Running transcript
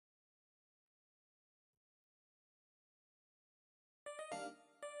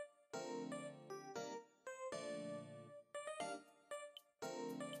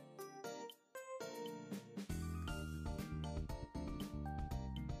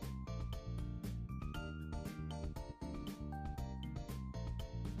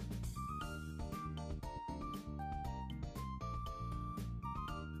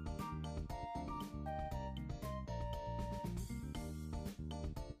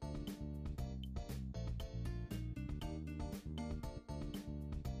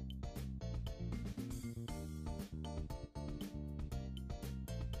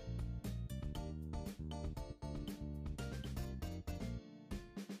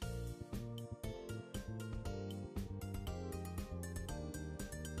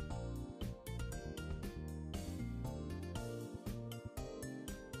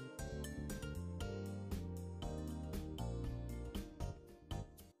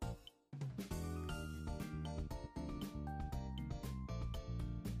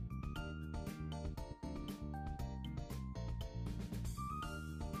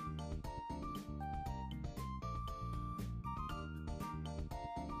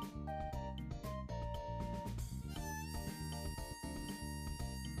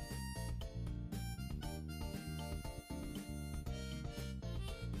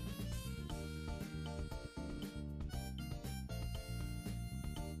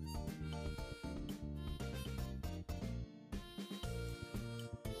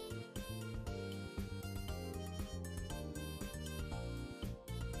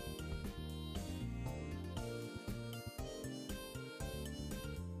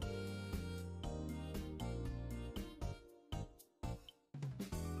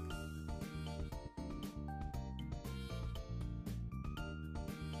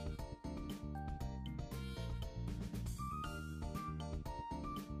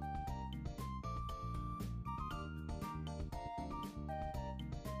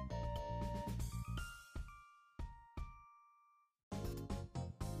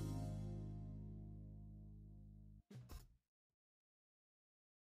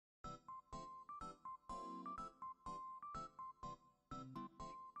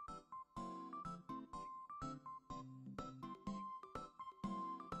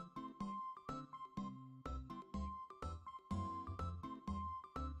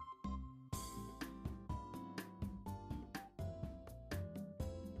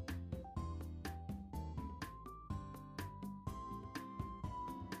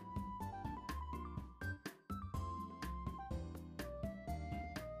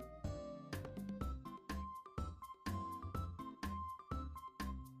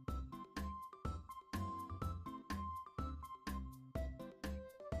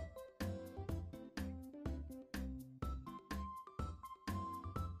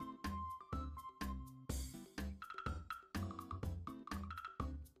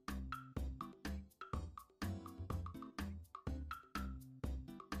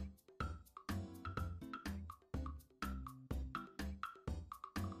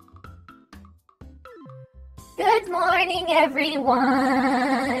Good morning,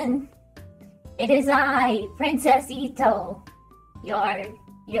 everyone. It is I, Princess Ito,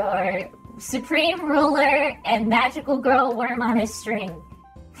 your supreme ruler and magical girl worm on a string.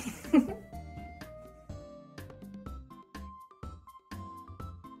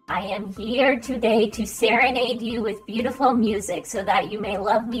 I am here today to serenade you with beautiful music so that you may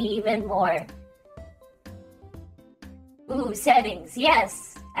love me even more. Ooh, settings, yes.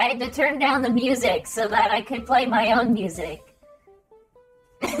 I had to turn down the music so that I could play my own music.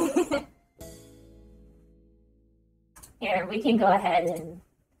 Here, we can go ahead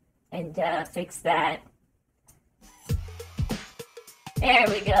and fix that. There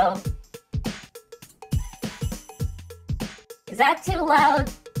we go. Is that too loud?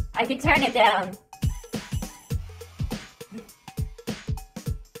 I can turn it down.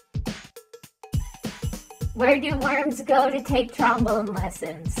 Where do worms go to take trombone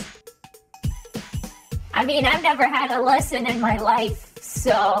lessons? I mean, I've never had a lesson in my life,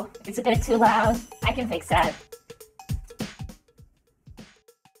 so it's a bit too loud. I can fix that.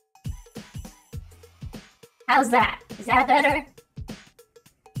 How's that? Is that better?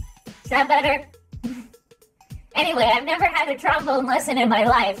 Is that better? Anyway, I've never had a trombone lesson in my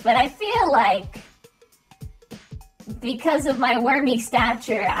life, but I feel like because of my wormy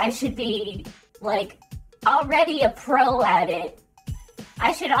stature, I should be, like, already a pro at it.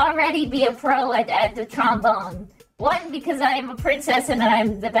 I should already be a pro at the trombone. One, because I am a princess and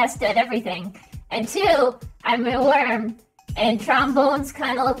I'm the best at everything. And two, I'm a worm, and trombones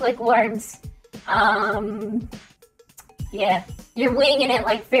kind of look like worms. Yeah, you're winging it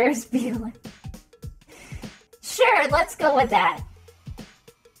like Ferris Bueller. Sure, let's go with that.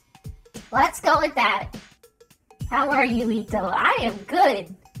 Let's go with that. How are you, Ito? I am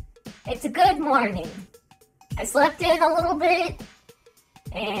good. It's a good morning. I slept in a little bit,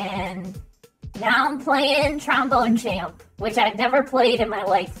 and now I'm playing Trombone Champ, which I've never played in my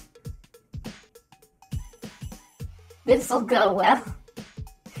life. This'll go well.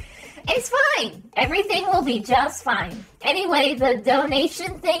 It's fine. Everything will be just fine. Anyway, the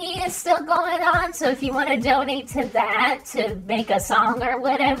donation thingy is still going on, so if you want to donate to that, to make a song or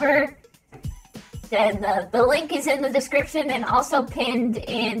whatever, then the link is in the description and also pinned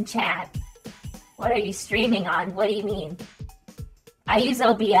in chat. What are you streaming on? What do you mean? I use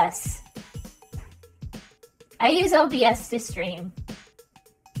OBS. I use OBS to stream.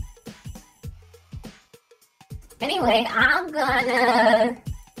 Anyway, I'm gonna...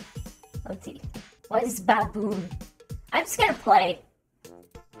 Let's see. What is baboon? I'm just gonna play.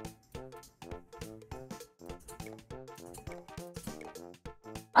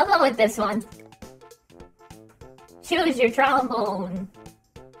 I'll go with this one. Choose your trombone.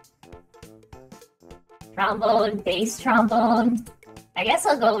 Trombone, bass trombone. I guess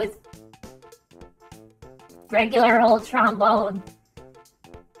I'll go with regular old trombone.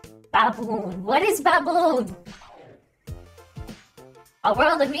 Baboon. What is baboon? A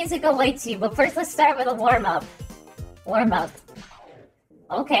world of music awaits you, but first let's start with a warm-up. Warm-up.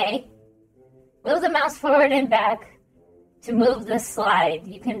 Okay. Move the mouse forward and back to move the slide.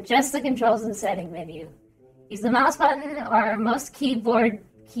 You can adjust the controls in the setting menu. Use the mouse button or most keyboard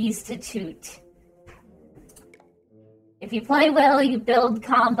keys to toot. If you play well, you build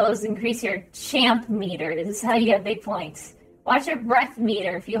combos, increase your champ meter. This is how you get big points. Watch your breath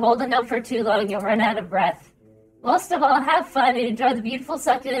meter. If you hold a note for too long, you'll run out of breath. Most of all, have fun and enjoy the beautiful,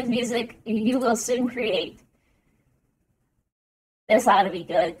 succulent music you will soon create. This ought to be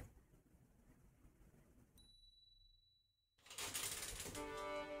good.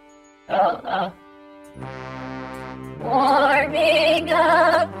 Warming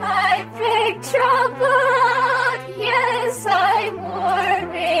up my big trombone. Yes, I'm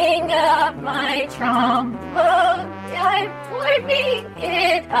warming up my trombone. I'm warming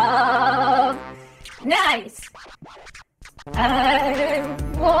it up. Nice. I'm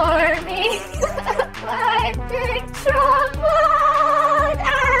warming up my big trombone.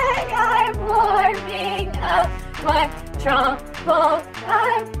 I'm warming up my trombone.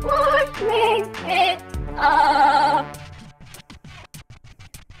 I'm warming it up.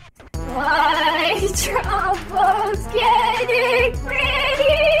 My trombone's getting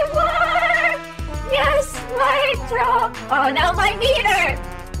pretty warm. Yes, my trombone. Oh, now my meter.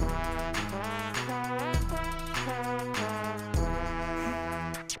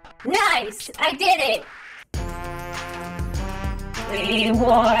 Nice! I did it! We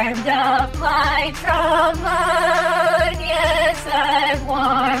warmed up my trombone. Yes, I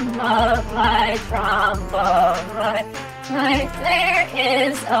warmed up my trombone. My flare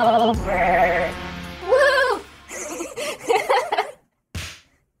is over. Woo!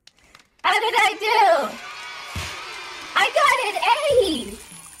 How did I do?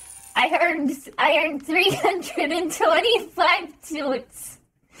 I earned 325 toots.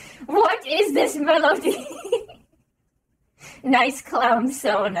 What is this melody? Nice clown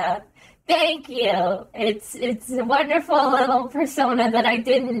Sona. Thank you. It's a wonderful little persona that I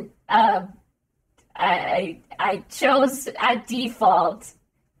didn't I chose at default.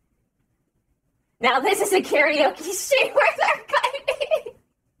 Now this is a karaoke stream where they're fighting.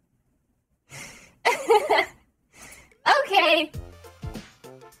 Okay.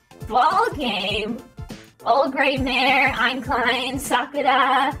 Ball game. Old Gray Mare, Einklein,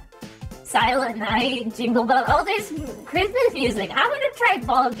 Sakura, Silent Night, Jingle Bell. Oh, there's Christmas music. I'm gonna try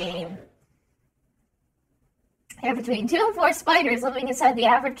ball game. There are between 2 and 4 spiders living inside the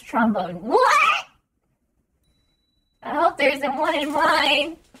average trombone. What? I hope there isn't one in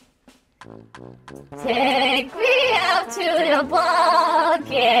mine. Take me out to the ball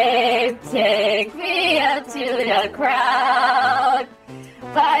game. Take me out to the crowd.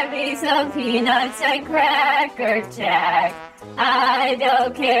 Buy me some peanuts and Cracker Jack. I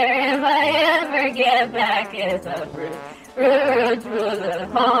don't care if I ever get back. It's a root for the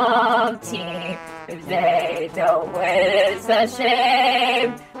home team. If they don't win, it's a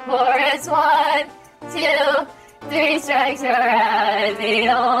shame. For it's 1, 2, 3 strikes, you're out of the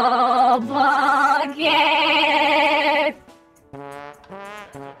old ball game.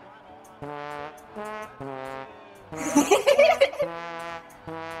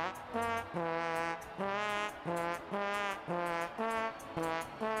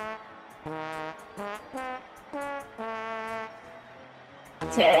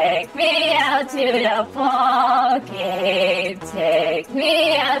 Take me out to the ball game. Take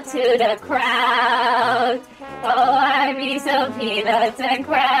me out to the crowd. Oh, I be some peanuts and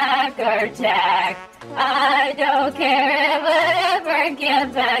Cracker Jack. I don't care if I ever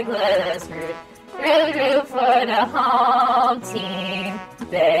get back. Let us root for the home team.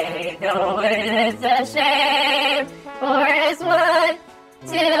 They know it's a shame. For it's 1,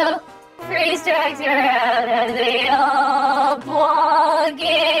 2, 3 strikes, you're out of the old ball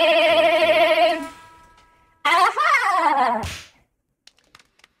game. Aha!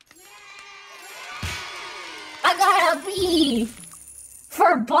 I got a B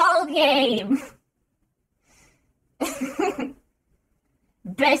for ball game.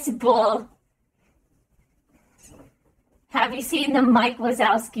 Best ball. Have you seen the Mike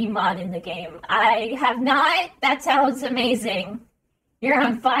Wazowski mod in the game? I have not. That sounds amazing. You're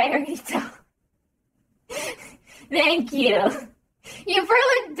on fire, Ito. Thank you. You've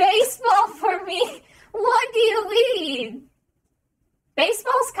ruined baseball for me. What do you mean?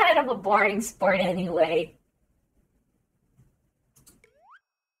 Baseball's kind of a boring sport anyway.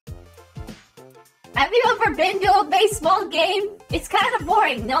 Have you ever been to a baseball game? It's kind of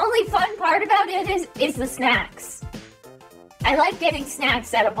boring. The only fun part about it is the snacks. I like getting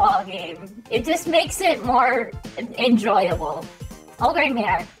snacks at a ball game. It just makes it more enjoyable. Old Gray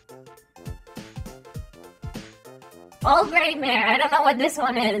Mare. Old Gray Mare. I don't know what this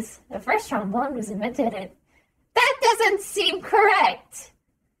one is. The first trombone was invented in... That doesn't seem correct.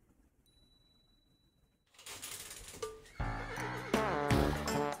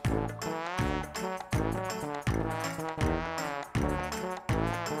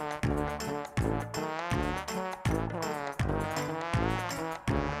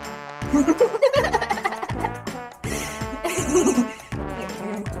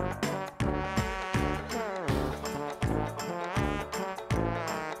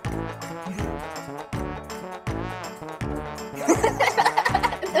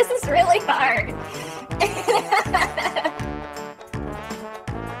 This is really hard.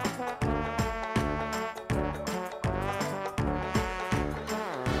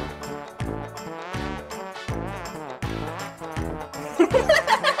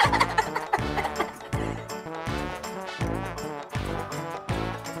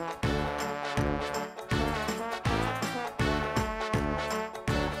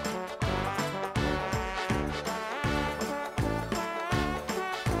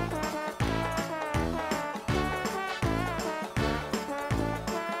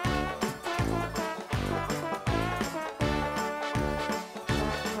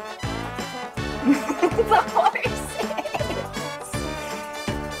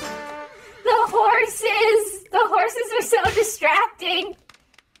 The horses are so distracting.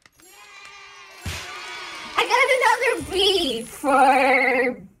 I got another B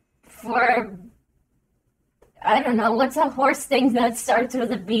for I don't know, what's a horse thing that starts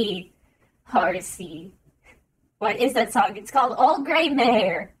with a B? Horsey. What is that song? It's called Old Gray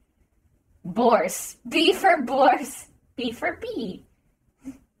Mare. Borse. B for Borse. B for B.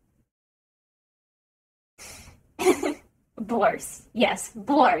 Bourse. Yes,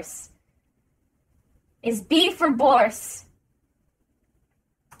 bourse. Is B for bourse.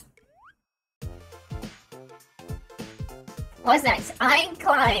 What's next? Ein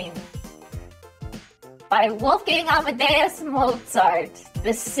Klein by Wolfgang Amadeus Mozart.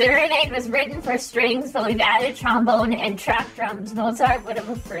 The serenade was written for strings, but we've added trombone and trap drums. Mozart would have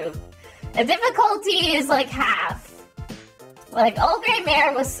approved. The difficulty is like half. Like, Old Grey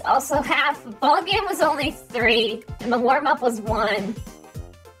Mare was also half. Ball game was only 3, and the warm-up was 1.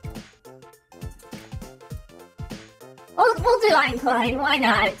 We'll do Ein Klein, why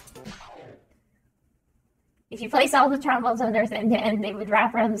not? If you place all the trombones on Earth end to end, they would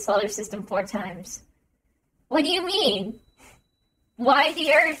wrap around the solar system 4 times. What do you mean? Why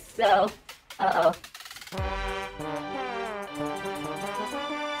the Earth, though? Uh-oh.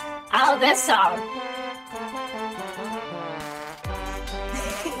 Oh, this song.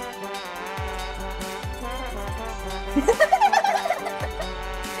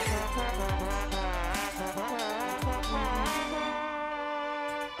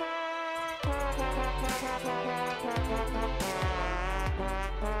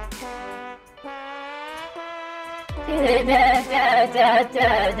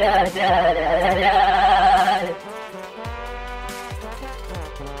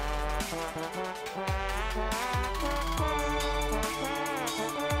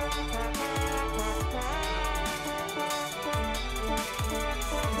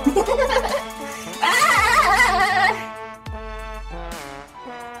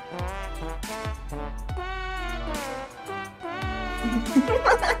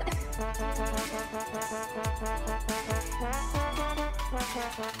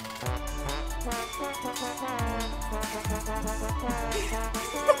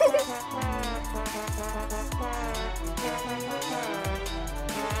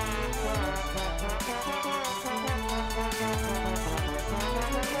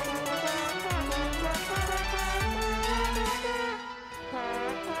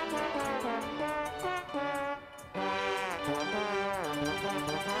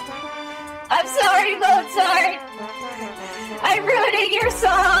 I'm sorry, Mozart! I'm ruining your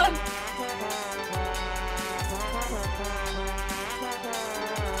song!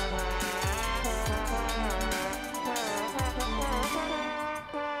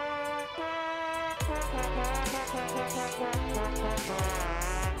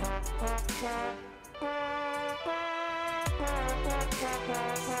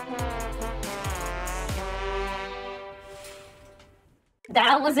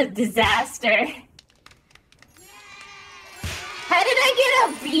 That was a disaster. How did I get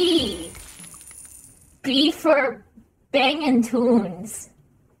a B? B for bangin' tunes.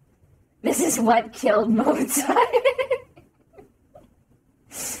 This is what killed Mozart.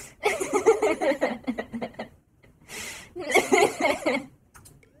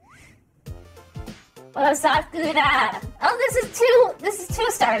 Well, Sakura. Oh, this is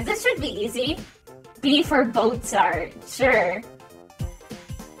 2 stars. This should be easy. B for Mozart. Sure.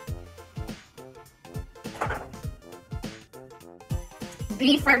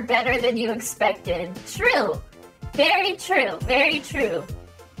 B for better than you expected. True. Very true. Very true.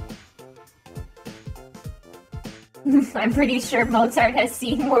 I'm pretty sure Mozart has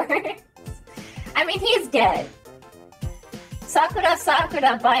seen worse. I mean, he's dead. Sakura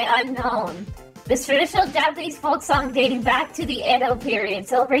Sakura by Unknown. This traditional Japanese folk song dating back to the Edo period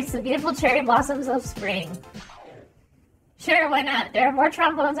celebrates the beautiful cherry blossoms of spring. Sure, why not? There are more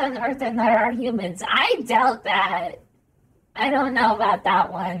trombones on Earth than there are humans. I doubt that. I don't know about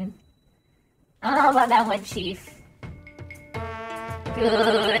that one. I don't know about that one, Chief.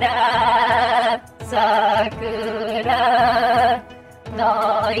 Sakura, Sakura, no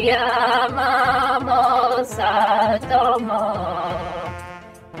Yamamoto Satomo,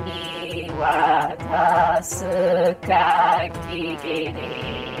 Iwatasu kakigiri,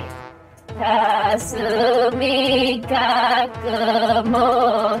 Tasumi kakumo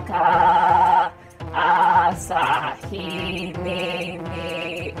ka, Asahi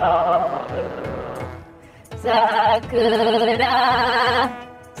mimi ou. Sakura,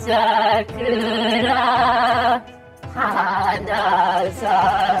 Sakura, Hanazakari,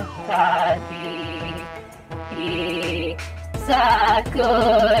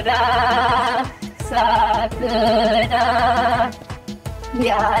 Sakura, Sakura,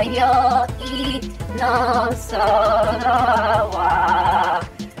 Yayoi no sora wa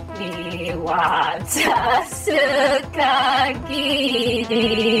miwatasu kagiri.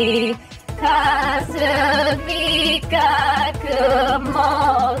 Kazumi kakumoka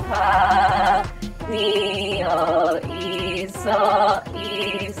Nio iso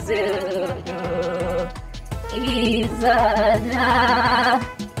izuru Izana,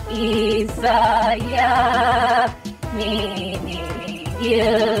 Isaya, Mini,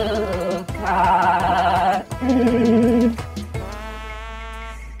 Yuka.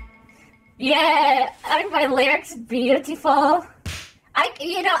 Yeah, aren't my lyrics beautiful? I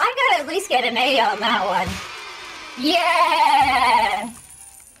gotta at least get an A on that one. Yeah!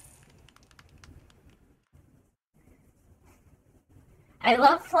 I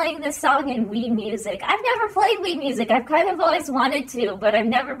love playing this song in Wii Music. I've never played Wii Music. I've kind of always wanted to, but I've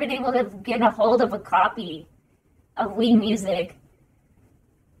never been able to get a hold of a copy of Wii Music.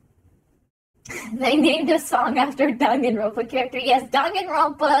 They named a song after Danganronpa character. Yes,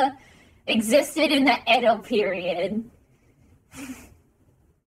 Danganronpa existed in the Edo period.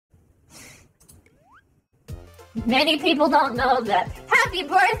 Many people don't know that. Happy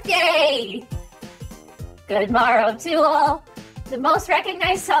birthday! Good morrow to all. The most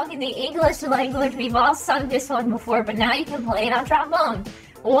recognized song in the English language. We've all sung this one before, but now you can play it on trombone.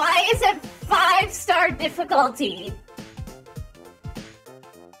 Why is it 5-star difficulty?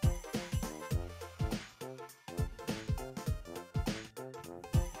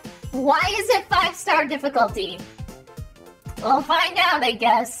 Why is it 5-star difficulty? We'll find out, I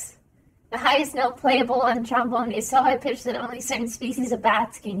guess. The highest note playable on trombone is so high pitched that only certain species of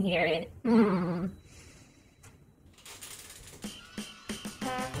bats can hear it.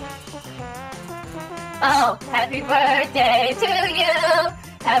 Oh, happy birthday to you!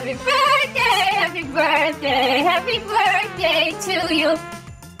 Happy birthday, happy birthday, happy birthday to you!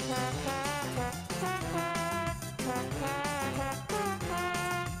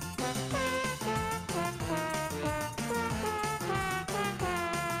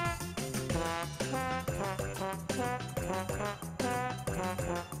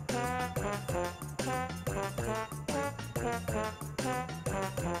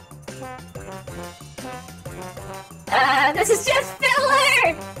 This is just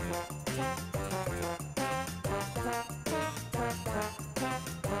filler!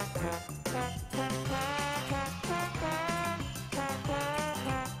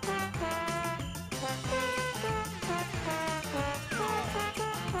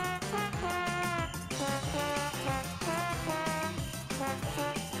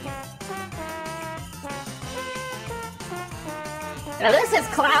 Now this is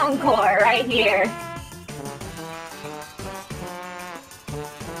clowncore right here.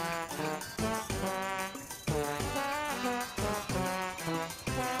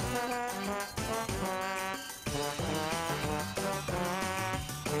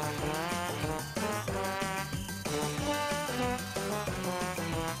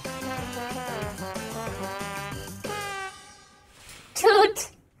 Toot!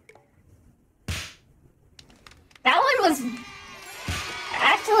 That one was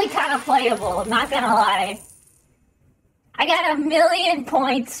actually kind of playable, I'm not gonna lie. I got 1,000,000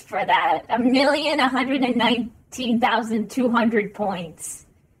 points for that. 1,119,200 points.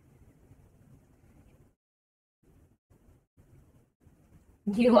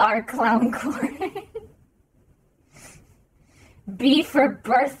 You are clowncore. B for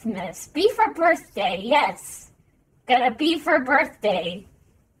birthmas. B for birthday, yes. Got a B for birthday.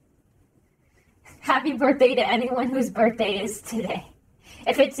 Happy birthday to anyone whose birthday is today.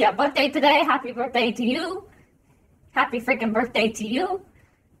 If it's your birthday today, happy birthday to you. Happy freaking birthday to you.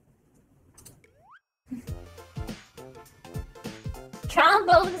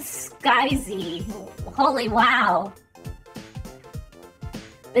 Trombone Skyzy. Holy wow.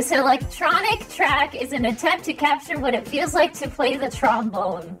 This electronic track is an attempt to capture what it feels like to play the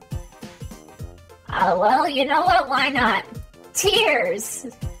trombone. Well, you know what? Why not? Tears.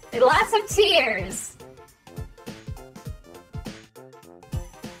 Lots of tears.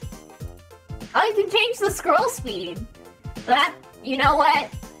 Oh, you can change the scroll speed. That, you know what?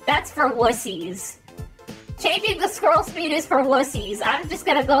 That's for wussies. Changing the scroll speed is for wussies. I'm just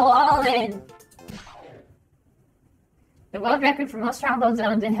gonna go all in. The world record for most trombones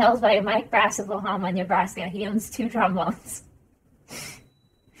owned and held by Mike Brass of Omaha, Nebraska. He owns 2 trombones.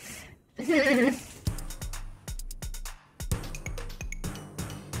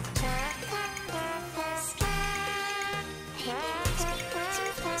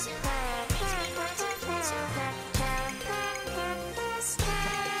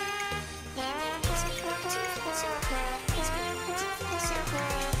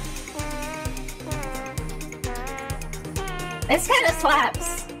 This kind of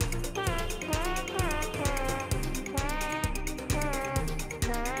slaps.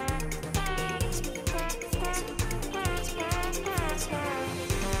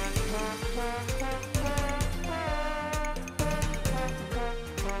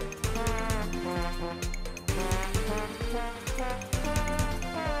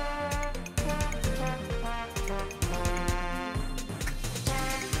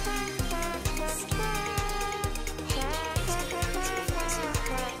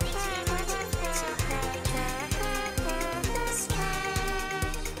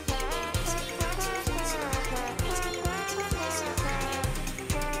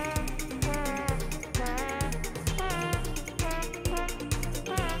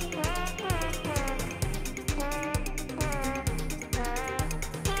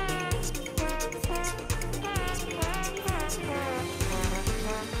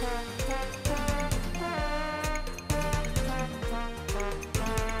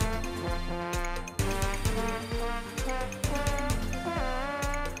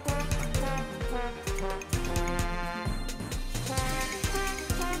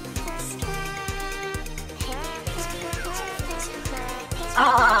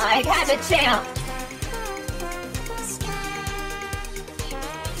 I had a champ.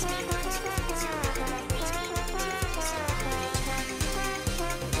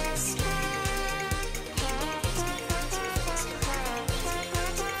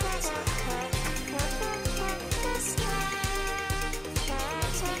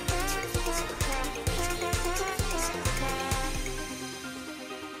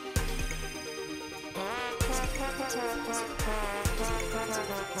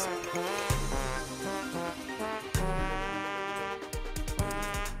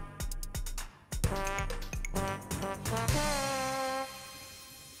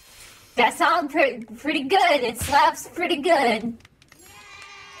 That sounds pretty good. It slaps pretty good.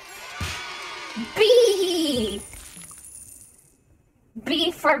 B.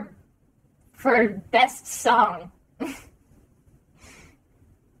 B for best song.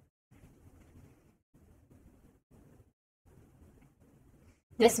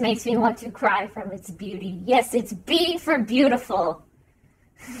 This makes me want to cry from its beauty. Yes, it's B for beautiful.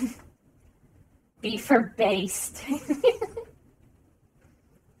 B for based.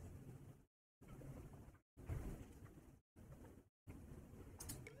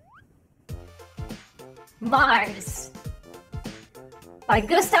 Mars by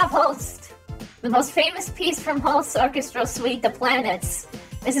Gustav Holst, the most famous piece from Holst's orchestral suite, The Planets.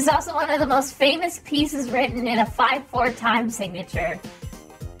 This is also one of the most famous pieces written in a 5/4 time signature.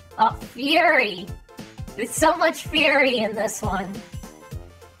 Oh, fury. There's so much fury in this one.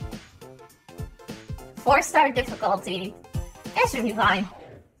 4-star difficulty. That should be fine.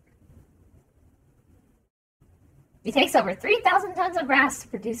 It takes over 3,000 tons of brass to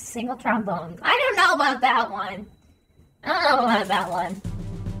produce a single trombone. I don't know about that one. I don't know about that one.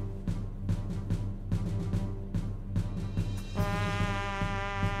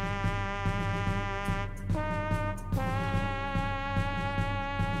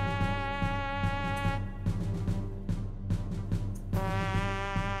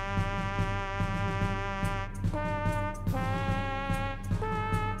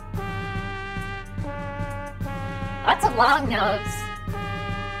 Lots of long notes.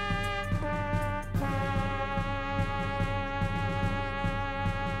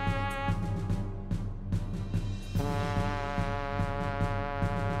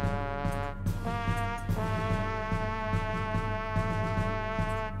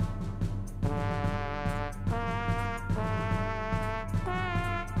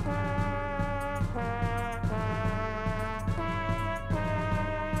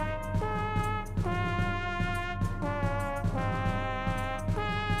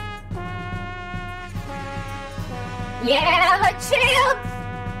 Yeah, I'm a champ!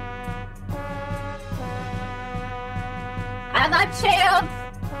 I'm a champ!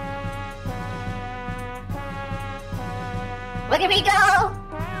 Look at me go!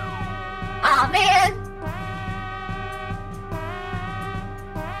 Aw, man!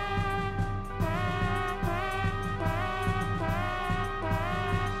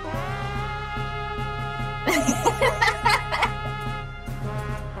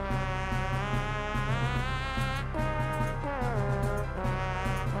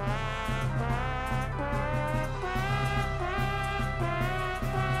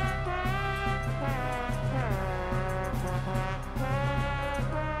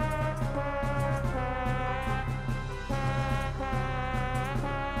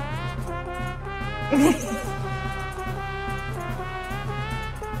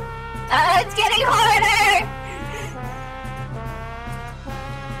 It's getting harder!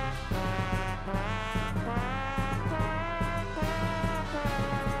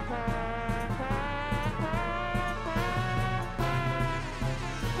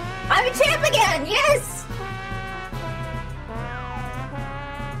 I'm a champ again, yes!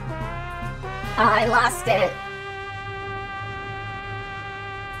 I lost it.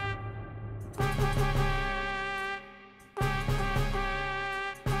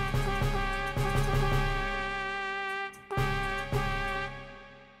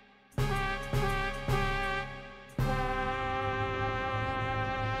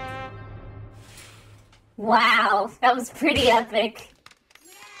 Wow, that was pretty epic.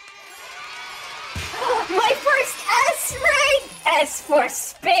 My first S rank! S for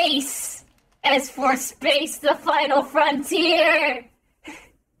space! S for space, the final frontier!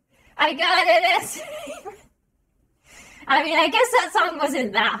 I got an S rank! I mean, I guess that song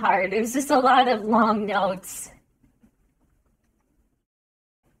wasn't that hard. It was just a lot of long notes.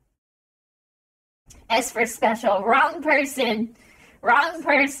 S for special. Wrong person. Wrong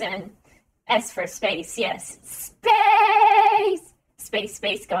person. S for space, yes. Space! Space,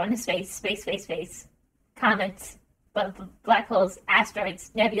 space, going to space, space, space, space. Comments. black holes,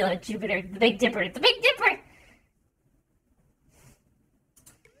 asteroids, nebula, Jupiter, the Big Dipper, the Big Dipper!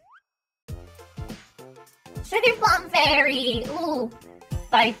 Sugar Plum Fairy, ooh,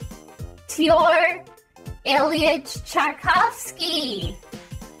 by Fyodor Ilyich Tchaikovsky.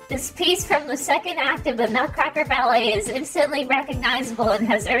 This piece from the second act of the Nutcracker Ballet is instantly recognizable and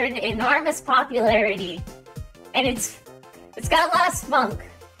has earned enormous popularity. And it's got a lot of spunk.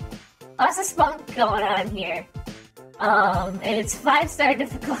 Lots of spunk going on here. And it's 5-star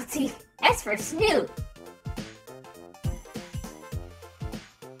difficulty. S for Snoot.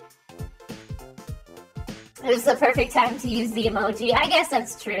 It was the perfect time to use the emoji. I guess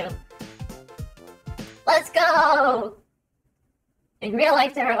that's true. Let's go! In real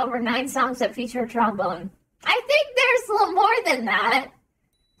life, there are over 9 songs that feature a trombone. I think there's a little more than that.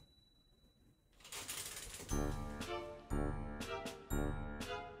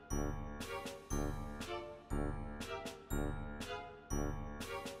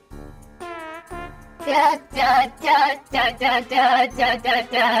 Da da da da da da da da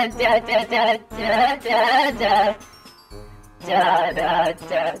da da da da da da da. Da da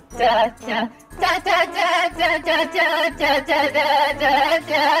da da da da da da da da da da da da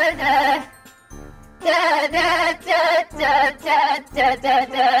da da. Da da da da da da da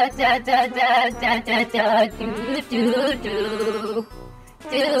da da da da da da do do do do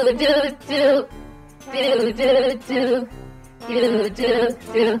do do do do do do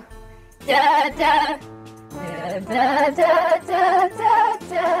do da da da da da da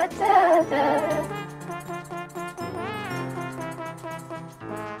da da da.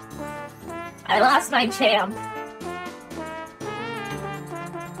 I lost my champ.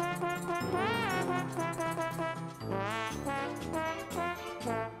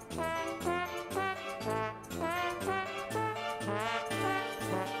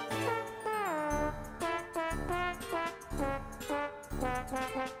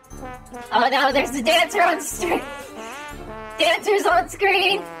 Oh no, there's a dancer on screen. Dancers on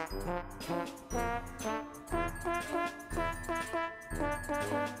screen.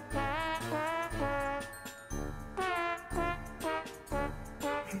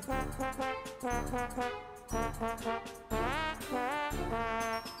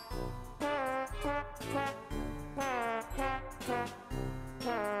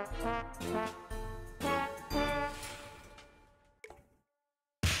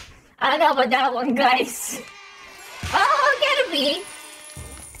 I don't know about that one, guys. Oh, get a B.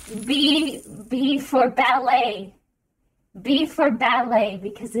 B for ballet. B for ballet,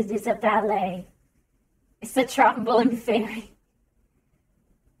 because it is a ballet. It's the Trombone Fairy.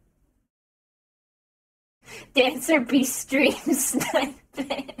 Dancer B streams.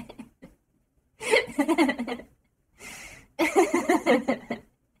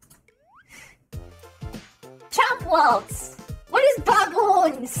 Chop waltz. What is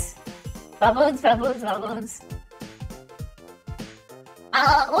baboons? Baboons, baboons, baboons.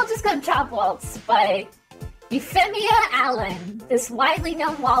 We'll just go Chop Waltz by Euphemia Allen. This widely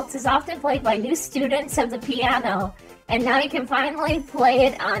known waltz is often played by new students of the piano, and now you can finally play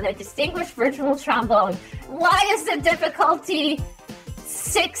it on a distinguished virtual trombone. Why is the difficulty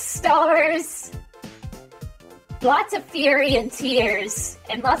 6 stars? Lots of fury and tears,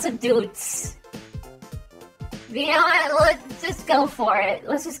 and lots of doots. You know what? Let's just go for it.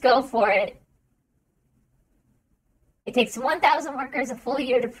 Let's just go for it. It takes 1,000 workers a full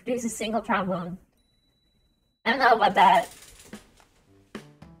year to produce a single trombone. I don't know about that.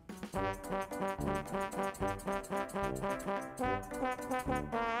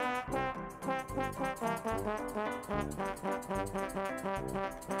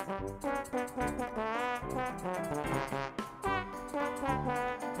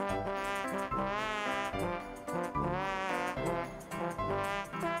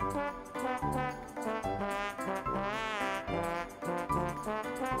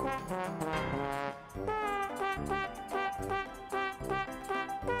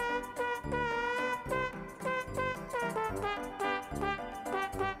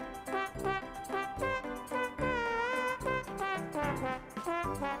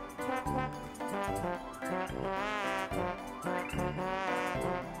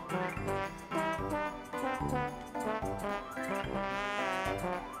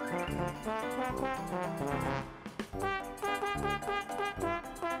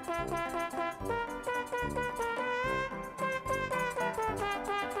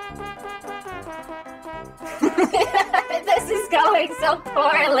 This is going so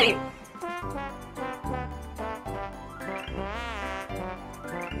poorly.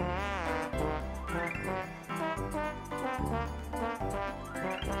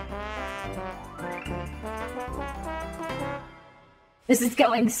 This is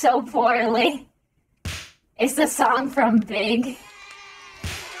going so poorly. It's the song from Big.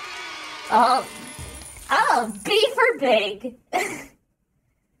 Oh, B for Big.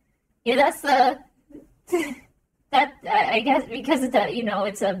 Yeah, that's the that I guess because it's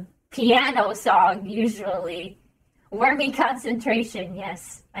it's a piano song usually. Wormy concentration.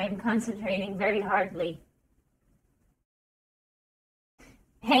 Yes, I am concentrating very hardly.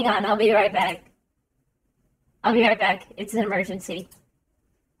 Hang on, I'll be right back. I'll be right back. It's an emergency.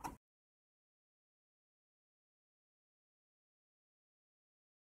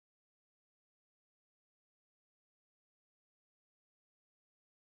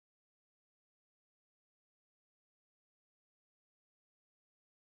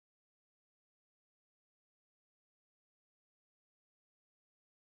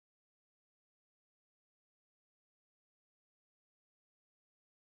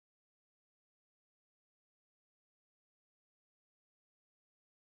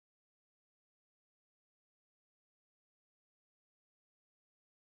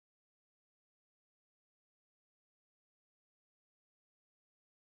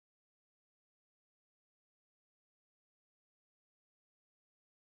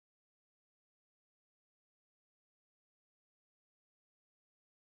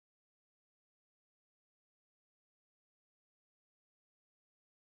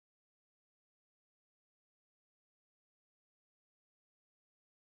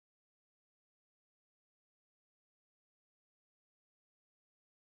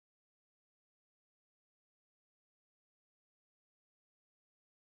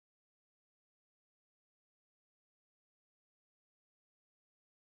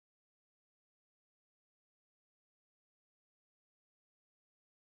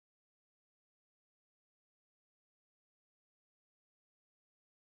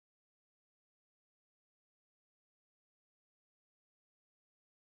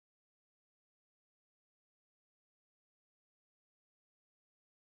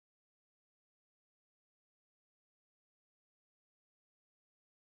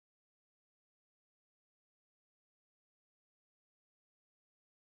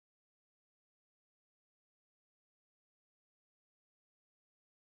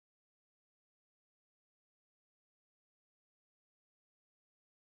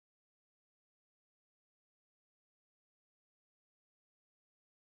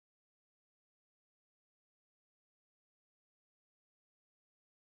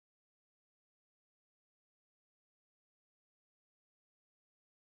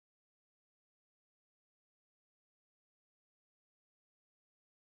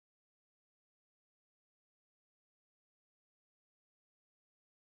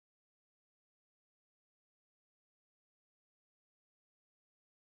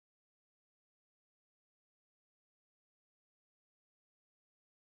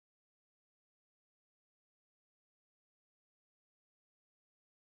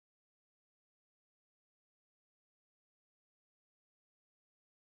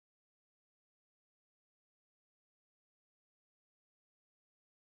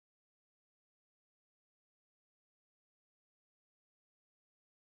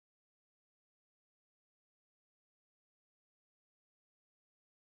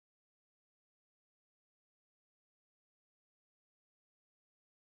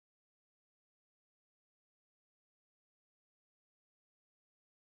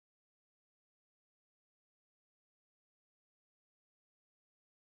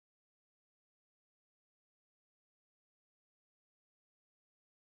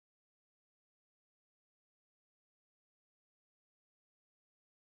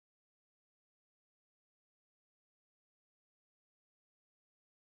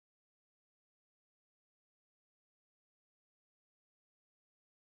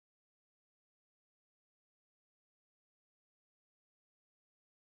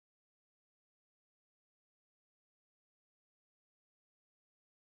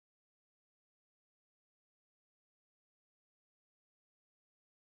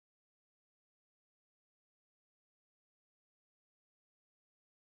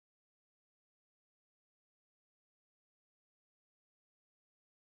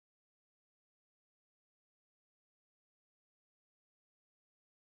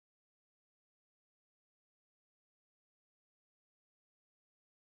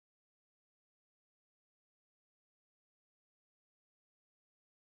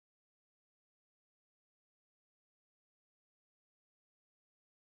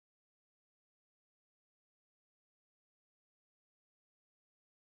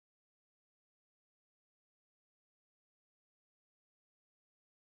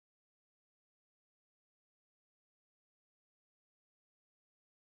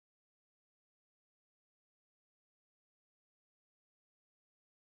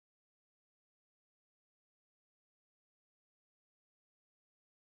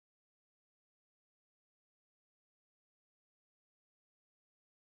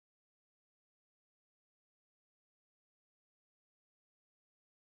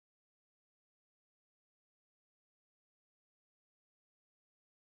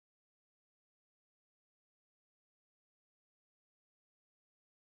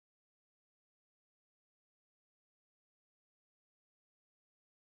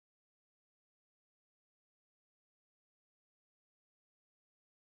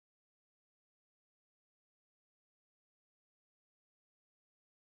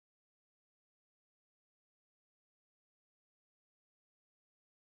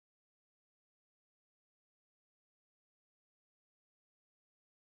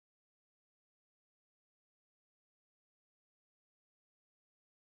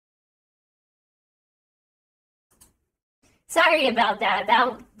 Sorry about that.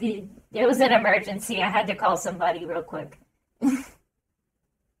 It was an emergency. I had to call somebody real quick.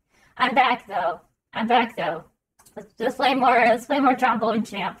 I'm back though. Let's play more. Let's play more Trombone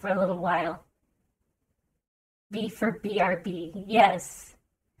Champ for a little while. B for BRB. Yes.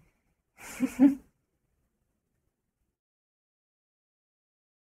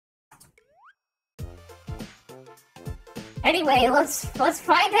 Anyway, let's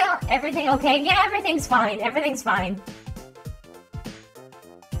find out. Everything okay? Yeah, everything's fine. Everything's fine.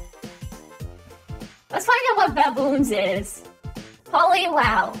 Let's find out what baboons is. Holy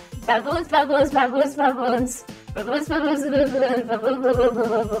wow. Baboons.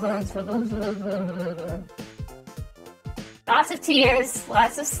 Lots of tears,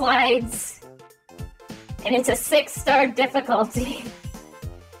 lots of slides. And it's a 6-star difficulty.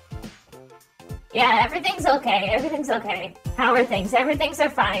 Yeah, everything's okay. How are things? Everything's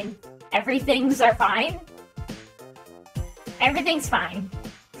fine. Everything's fine? Everything's fine.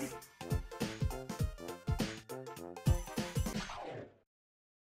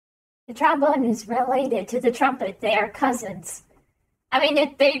 The trombone is related to the trumpet. They are cousins. I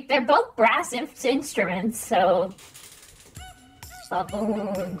mean, they're both brass instruments, so...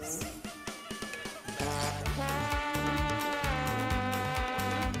 Baboons.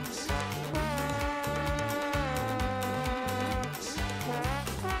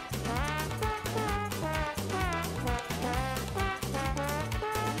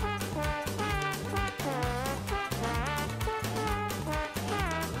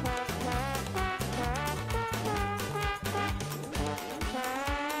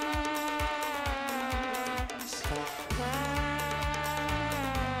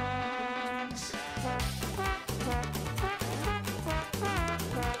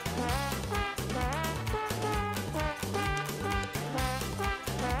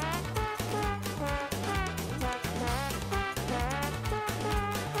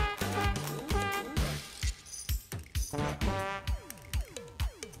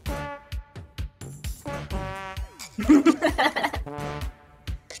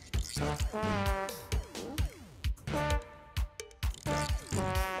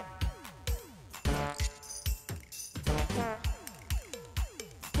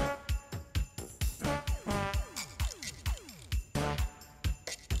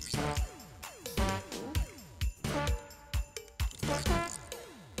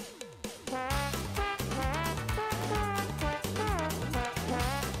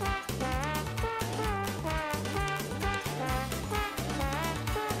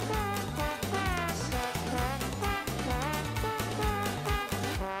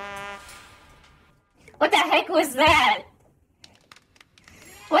 What the heck was that?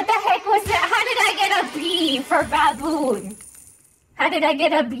 What the heck was that? How did I get a B for baboon? How did I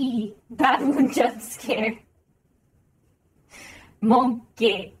get a B? Baboon jump scare.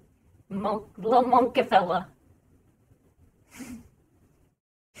 Monkey. Little monkey fella.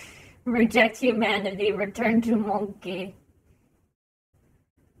 Reject humanity, return to monkey.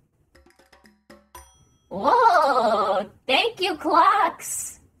 Whoa! Thank you,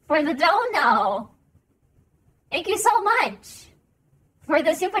 Clocks, for the dono. Thank you so much for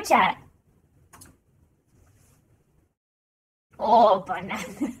the super chat. Oh, banana.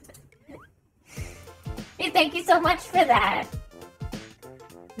 Hey, thank you so much for that.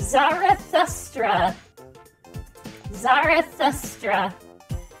 Zarathustra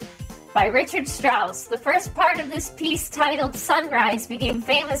by Richard Strauss. The first part of this piece, titled Sunrise, became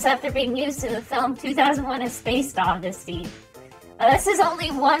famous after being used in the film 2001: A Space Odyssey. This is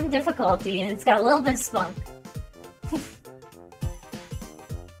only one difficulty, and it's got a little bit of spunk.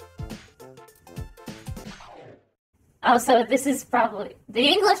 Also, this is probably... The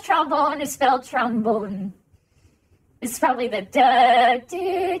English trombone is spelled trombone. It's probably the da,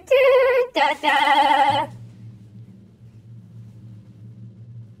 do, do, da, da.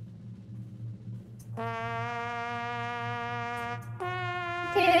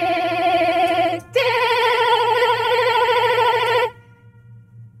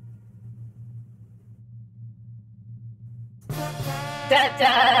 Da,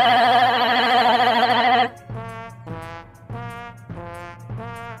 da.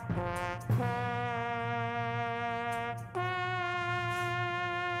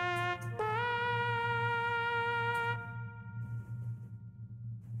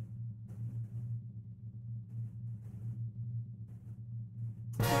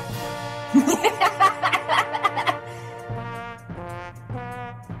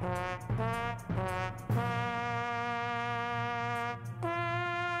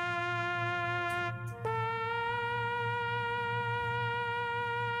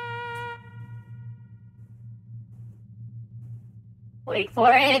 Wait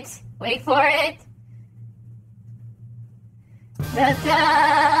for it. Wait for it. Da da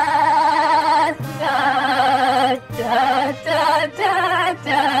da da da da da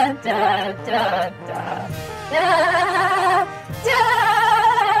da da da da da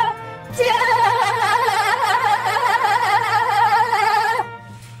da.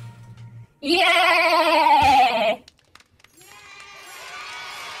 Yay!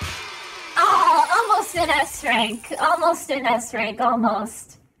 Oh, almost an S rank. Almost an S rank.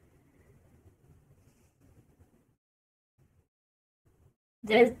 Almost.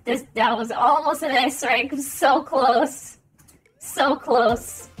 That was almost an S rank. So close. So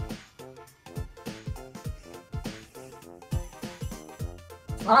close.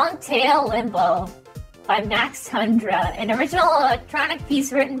 Long Tail Limbo by Max Tundra, an original electronic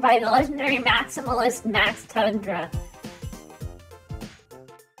piece written by the legendary maximalist Max Tundra.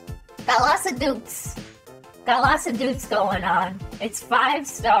 Got lots of dupes. Got lots of dupes going on. It's 5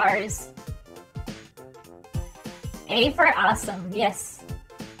 stars. A for awesome, yes.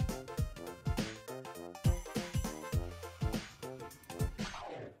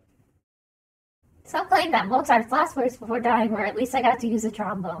 Stop playing that Mozart's last words before dying, or at least I got to use a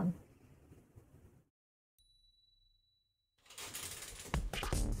trombone.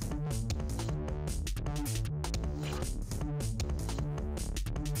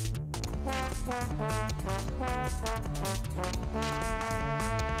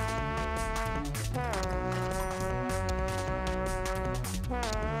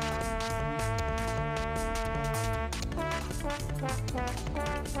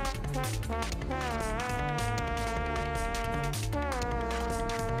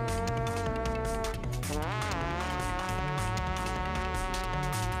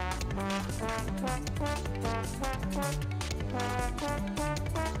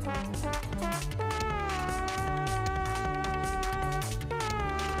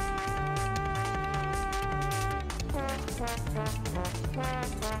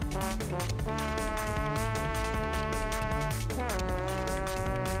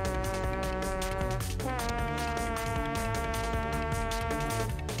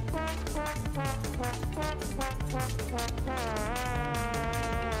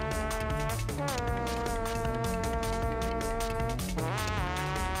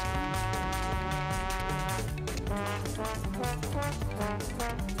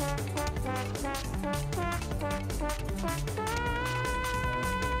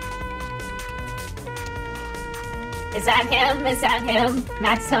 Is that him? Is that him?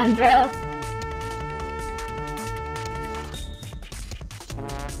 Max Tundra?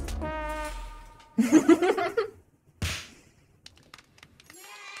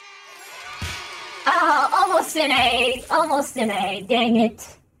 Oh, almost an A. Almost an A. Dang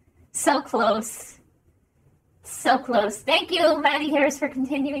it. So close. So close. Thank you, Maddie Harris, for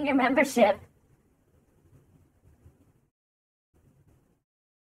continuing your membership.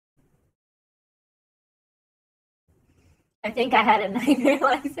 I think I had a nightmare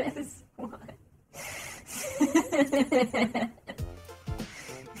like this. What?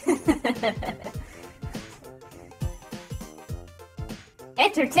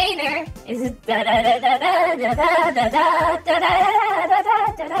 Entertainer is da da da da da da da da da da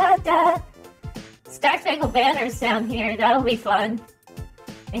da da da. Star Spangled Banner's down here. That'll be fun.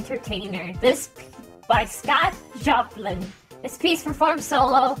 Entertainer. This by Scott Joplin. This piece performed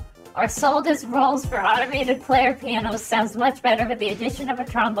solo or sold as rolls for automated player pianos sounds much better with the addition of a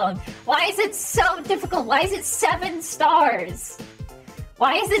trombone. Why is it so difficult? Why is it 7 stars?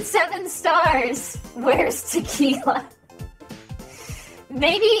 Why is it 7 stars? Where's Tequila?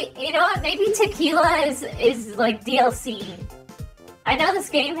 Maybe, you know what? Maybe Tequila is like DLC. I know this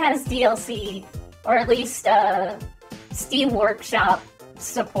game has DLC, or at least Steam Workshop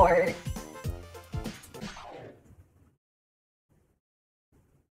support.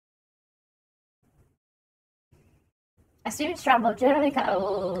 A student's trombone generally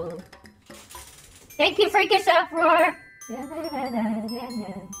Thank you, Freakish Uproar!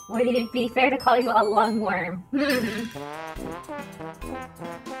 Would it be fair to call you a lungworm?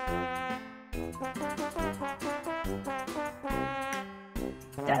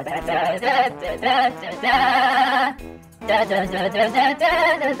 Da da da da da da da da da da da da da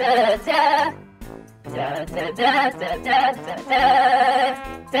da da da. Da da da da da da da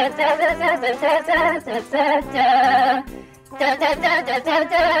da da da da da da da. Da da da da da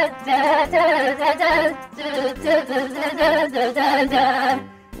da da da da da da da.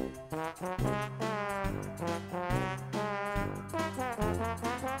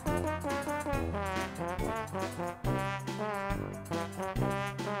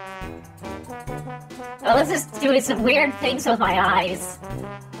 Oh, this is doing some weird things with my eyes.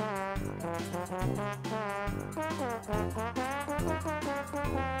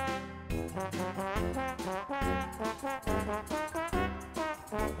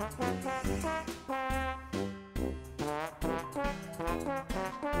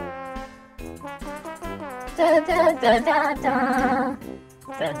 Da da da da da.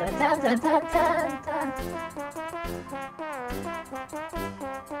 Da da da da da da.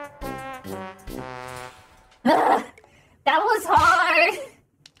 That was hard.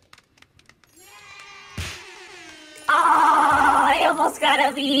 I almost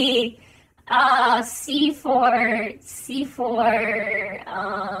got a B. C4,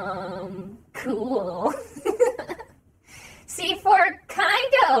 cool. C4,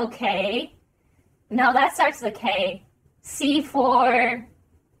 kinda okay. No, that starts with a K. C4,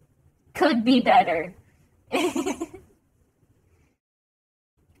 could be better.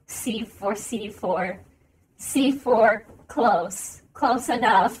 C4. C4, close. Close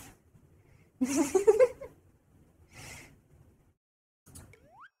enough.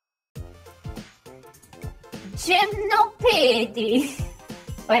 Gymnopédie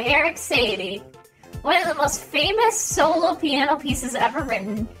by Eric Satie. One of the most famous solo piano pieces ever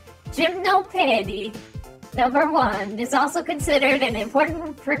written, Gymnopédie #1 is also considered an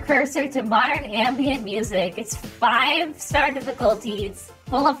important precursor to modern ambient music. It's 5-star difficulties,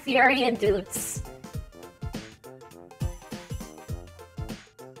 full of fury and doots.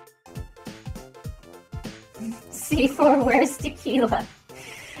 C4, where's tequila?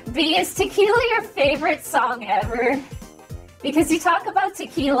 B, is tequila your favorite song ever? Because you talk about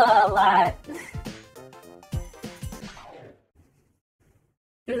tequila a lot.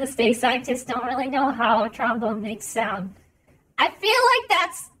 To this day, scientists don't really know how a trombone makes sound. I feel like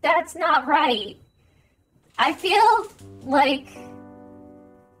that's not right. I feel like...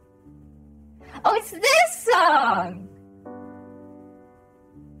 Oh, it's this song!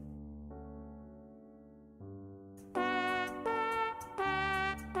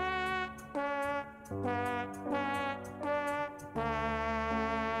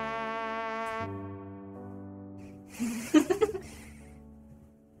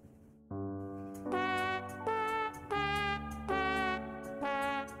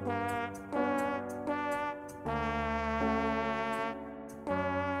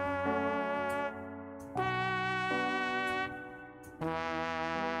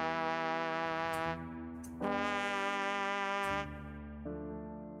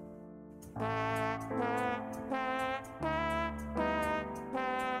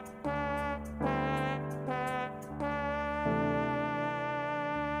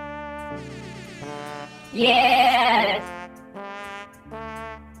 Yeah!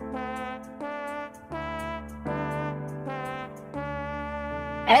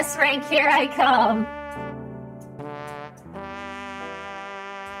 S rank, here I come.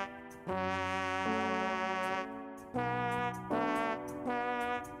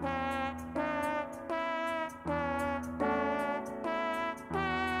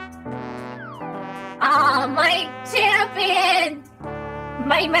 Ah, my champion!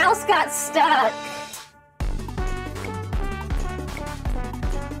 My mouse got stuck.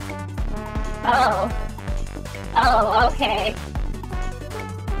 Oh, okay.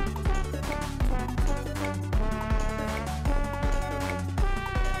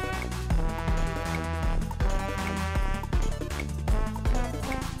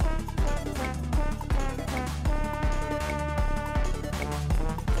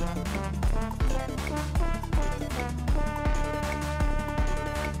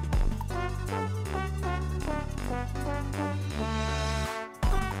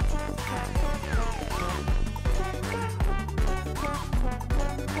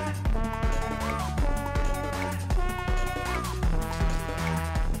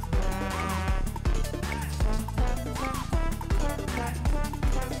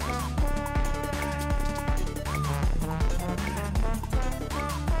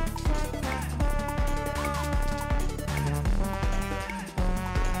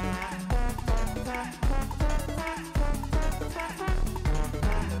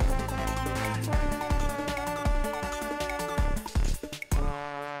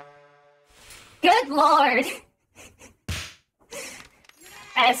 Good Lord!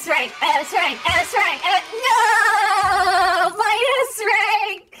 S rank, S rank, S rank, no! My S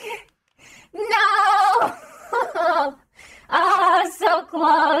rank! No! Oh, so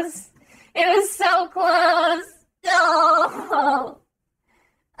close. It was so close. No!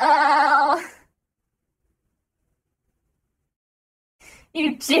 Oh.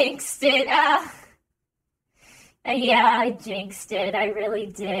 You jinxed it. Yeah, I jinxed it. I really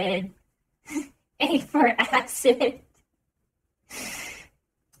did. A for acid.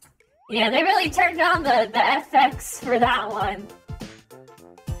 Yeah, they really turned on the FX for that one.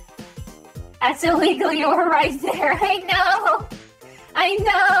 That's illegal, you were right there. I know!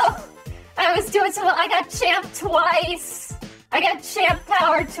 I was doing so well. I got champ twice. I got champ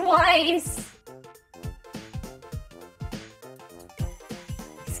power twice.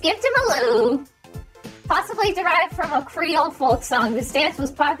 Skip to Maloo. Possibly derived from a Creole folk song. This dance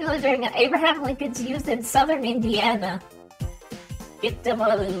was popular during Abraham Lincoln's youth in southern Indiana. Skip to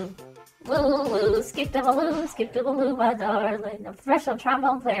Maloo. Woo, skip to Maloo, my darling. A professional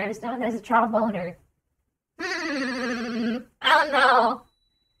trombone player is known as a tromboner. I don't know.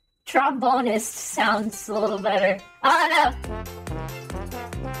 Trombonist sounds a little better. I don't know.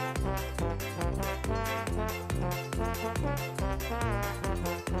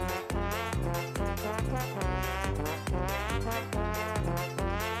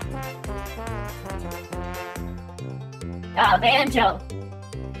 Ah, banjo.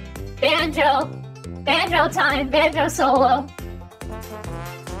 Banjo time, banjo solo.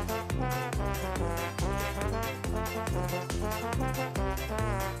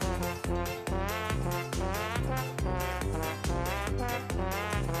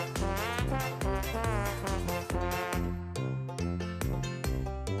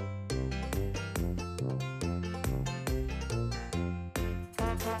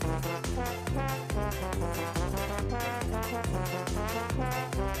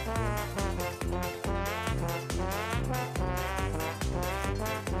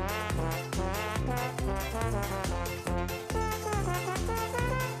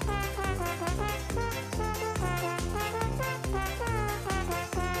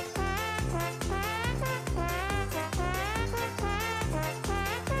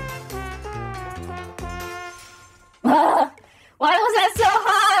 Why was that so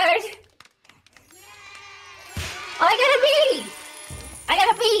hard? Oh, I got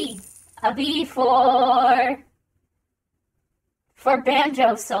a B. A B for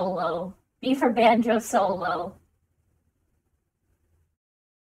banjo solo. B for banjo solo.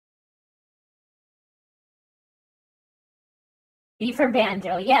 B for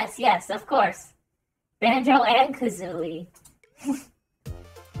banjo. Yes, of course. Banjo and kazooie.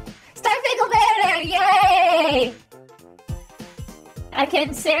 Starfinkle Banner! Yay! I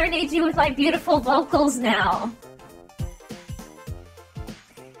can serenade you with my beautiful vocals now.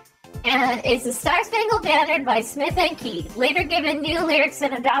 And it's the Star Spangled Banner by Smith and Keith. Later given new lyrics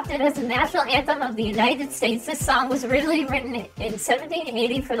and adopted as the national anthem of the United States, this song was originally written in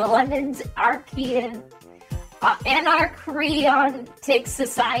 1780 for the London's Anarchic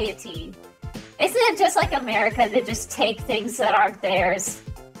Society. Isn't it just like America to just take things that aren't theirs?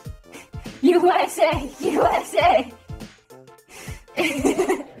 USA! USA!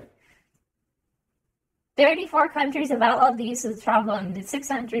 34 countries have outlawed the use of the trombone. In 6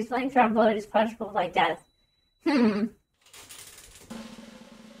 countries, playing trombone is punishable by death.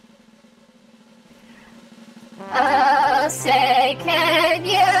 Oh, say, can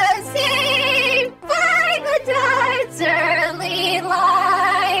you see by the dawn's early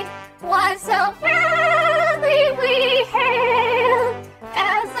light what so proudly we hailed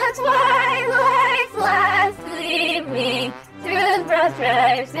as the twilight flies gleaming through the broad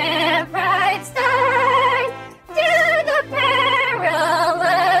stripes and bright stars to the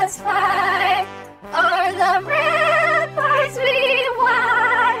perilous fight o'er the ramparts we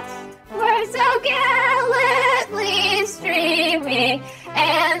watched were so gallantly streaming,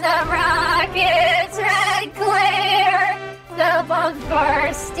 and the rockets' red glare, the bombs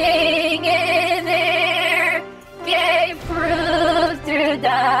bursting in air, gave proof through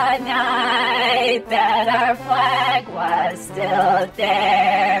the night that our flag was still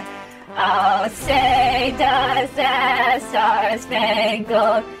there. Oh, say, does that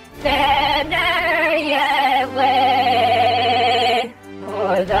star-spangled banner yet wave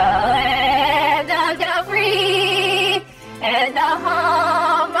for the land of the free and the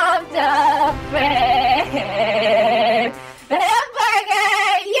home of the brave? Hamburger,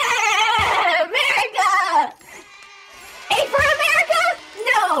 yeah, America! A for America?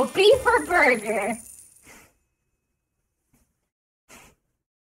 No, B for burger.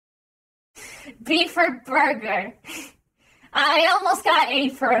 B for burger. I almost got A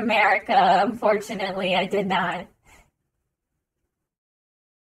for America. Unfortunately, I did not.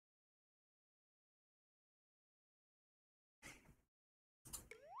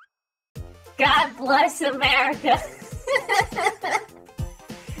 God bless America.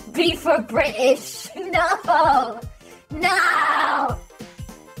 B for British. No. No.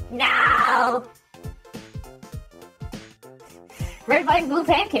 No. Red, white, blue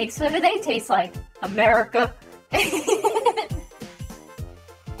pancakes. What do they taste like? America.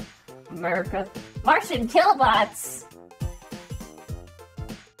 America. Martian killbots.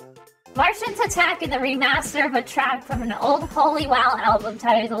 Martians attack in the remaster of a track from an old Holy Wow album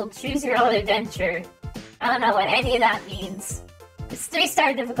titled Choose Your Own Adventure. I don't know what any of that means. It's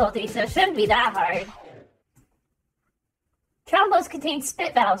 3-star difficulty, so it shouldn't be that hard. Trombones contain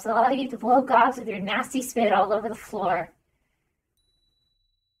spit valves that allow you to blow gauze with your nasty spit all over the floor.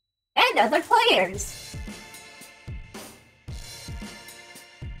 And other players!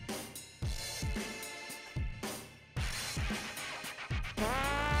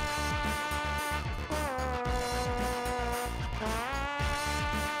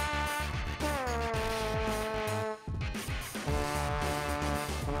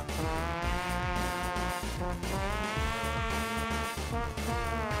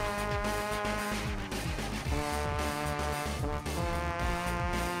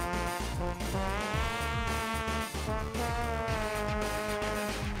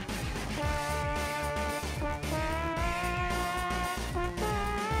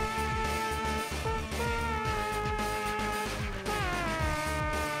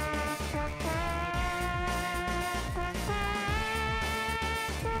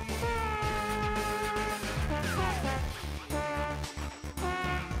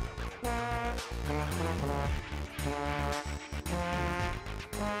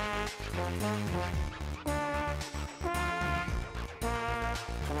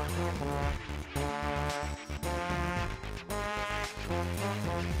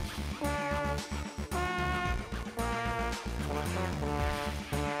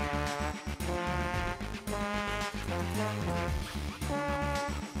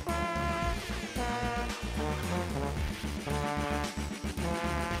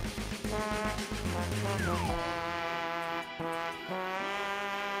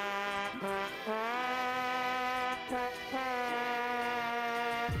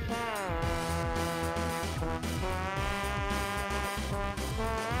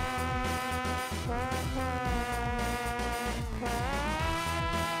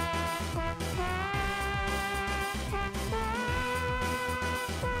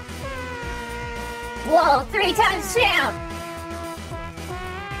 Whoa, 3 times champ!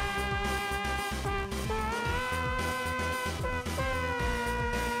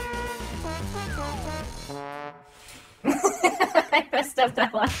 I messed up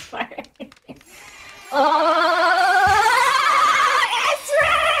that last part. Oh, S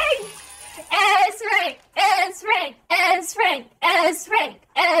rank! S rank! S rank! S rank! S rank!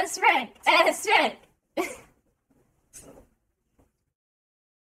 S rank! S rank!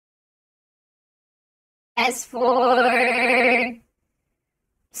 S for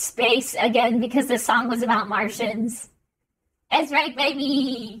space again because the song was about Martians. S rank,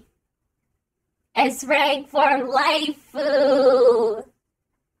 baby! S rank for life!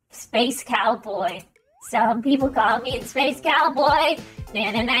 Space cowboy. Some people call me the space cowboy.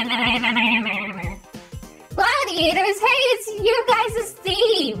 Gladiators, hey, it's you guys'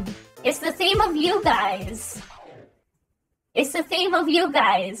 theme. It's the theme of you guys. It's the theme of you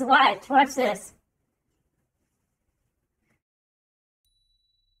guys. Watch this.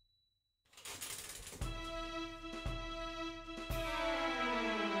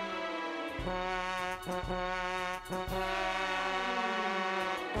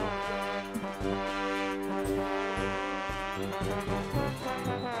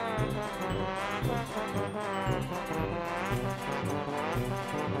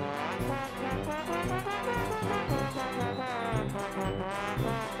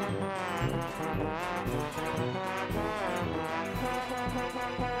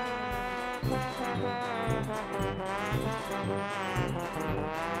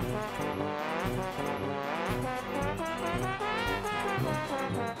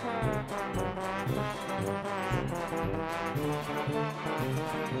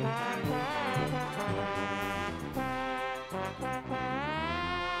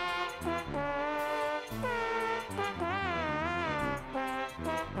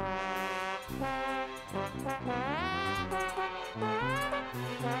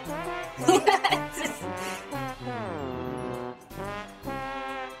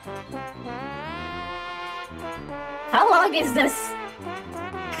 How long is this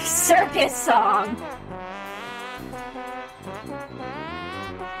circus song?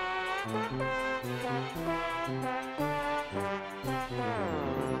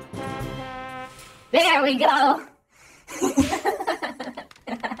 There we go.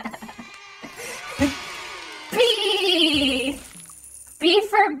 B! B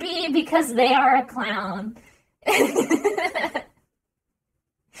for B because they are a clown.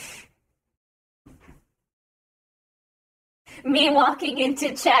 Me walking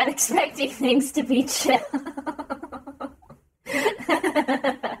into chat expecting things to be chill.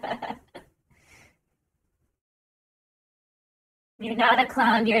 You're not a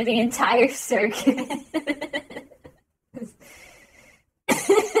clown, you're the entire circuit.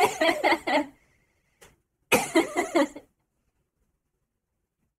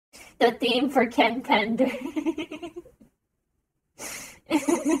 The theme for Ken Pender.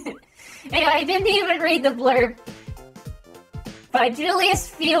 Anyway, I didn't even read the blurb. By Julius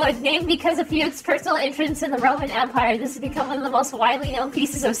Fuchs, named because of Fuchs' personal entrance in the Roman Empire, this has become one of the most widely known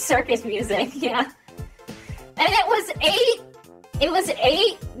pieces of circus music. Yeah. And it was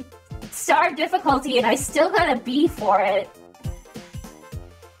 8-star difficulty, and I still got a B for it.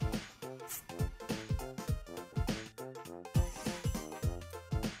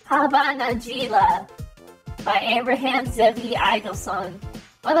 Haba Najila by Abraham Zevi Idolson.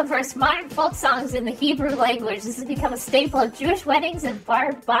 One of the first modern folk songs in the Hebrew language, this has become a staple of Jewish weddings and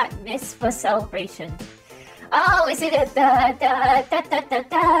bar bat mitzvah celebrations. Oh, is it a da da da da da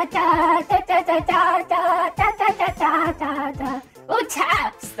da da da da da da da da da da da? Oh,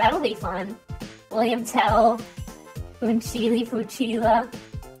 taps! That'll be fun. William Tell, Fuchila.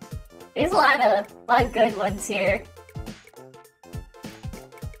 There's a lot of good ones here.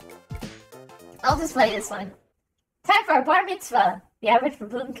 I'll just play this one. Time for a bar mitzvah. The average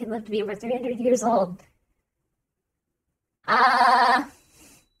baboon can live to be over 300 years old.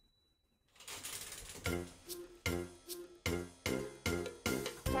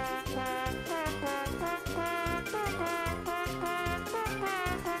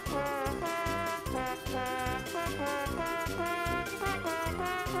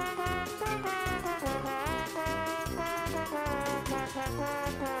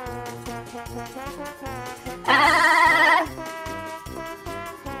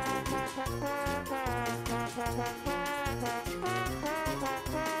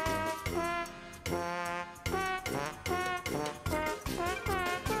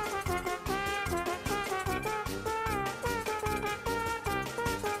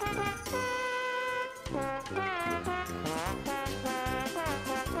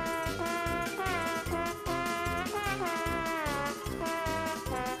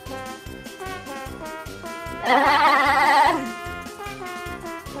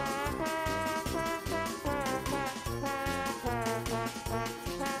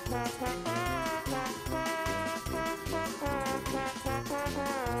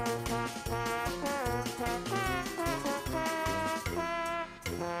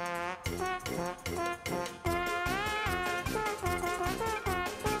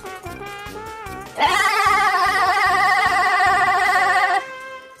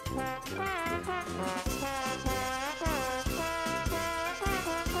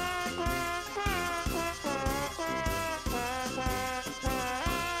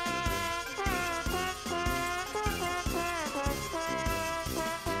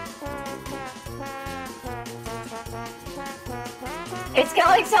 It's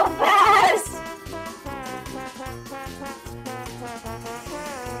going so fast!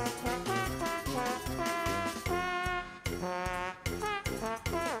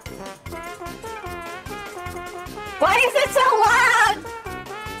 Why is it so loud?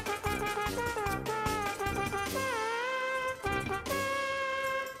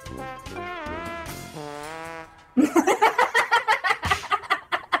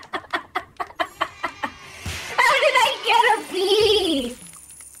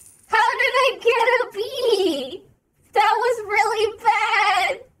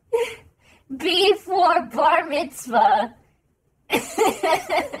 Bar mitzvah.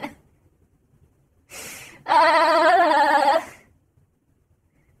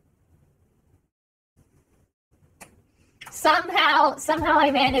 Somehow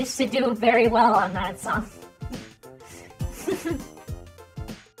I managed to do very well on that song.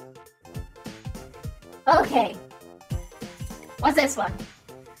 Okay. What's this one?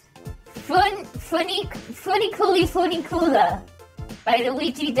 Funicula by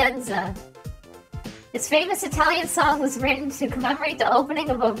Luigi Denza. This famous Italian song was written to commemorate the opening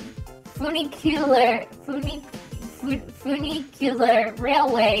of a funicular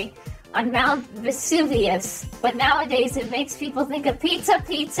railway on Mount Vesuvius, but nowadays it makes people think of pizza,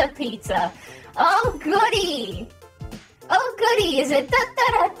 pizza, pizza. Oh goody! Oh goody! Is it da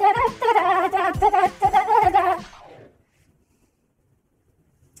da da da da da da da da da?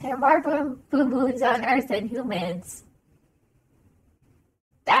 There are more baboons on Earth than humans.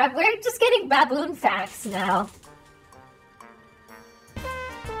 We're just getting baboon facts now.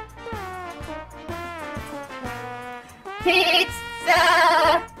 Pizza!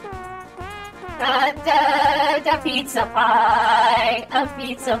 Da, da, a pizza pie, a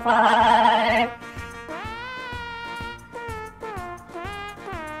pizza pie.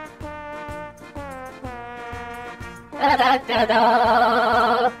 Da da da da,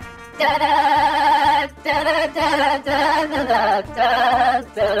 da da da da da da da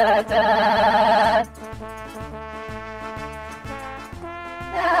da da da.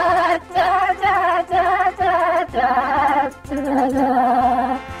 Da da da da da da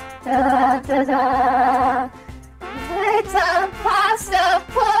da da da. It's a pasta,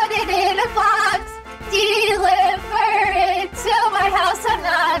 put it in a box, deliver it to my house. I'm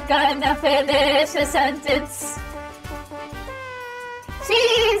not gonna finish a sentence.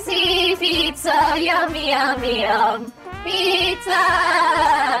 Cheesy pizza, yummy, yummy, yum. Pizza!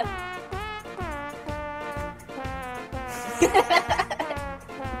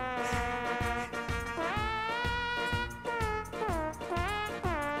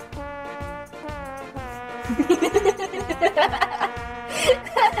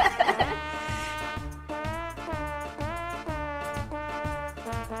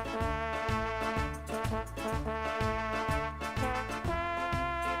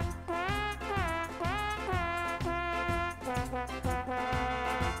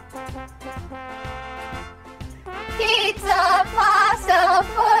 Pizza, pasta,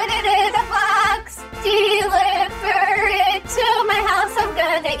 put it in a box, deliver it to my house. I'm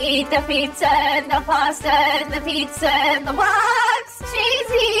gonna eat the pizza and the pasta and the pizza and the box.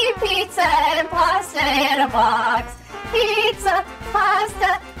 Cheesy pizza and pasta in a box. Pizza,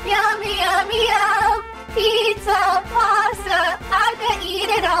 pasta, yummy, yummy, yum. Pizza, pasta, I'm gonna eat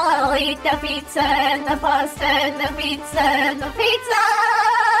it all. I'll eat the pizza and the pasta and the pizza and the pizza.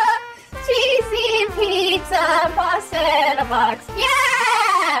 Cheesy pizza, pasta in a box.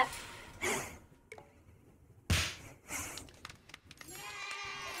 Yeah!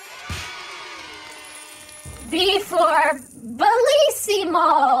 B for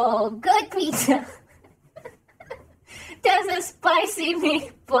Bellissimo. Good pizza. There's a spicy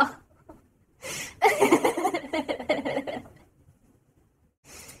meatball.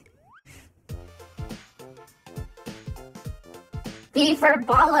 B for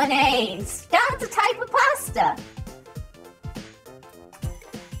Bolognese. That's a type of pasta.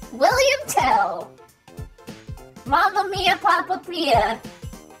 William Tell. Mamma mia, Papa Pia.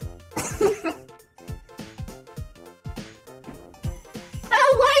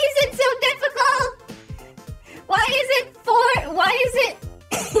 Oh, why is it so difficult? Why is it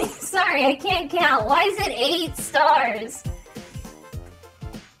sorry, I can't count. Why is it 8 stars?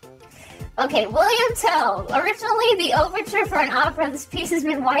 Okay, William Tell. Originally the overture for an opera, this piece has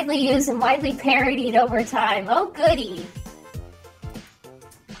been widely used and widely parodied over time. Oh, goody.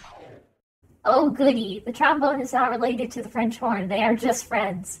 Oh, goody. The trombone is not related to the French horn. They are just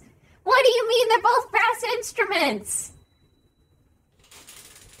friends. What do you mean? They're both brass instruments.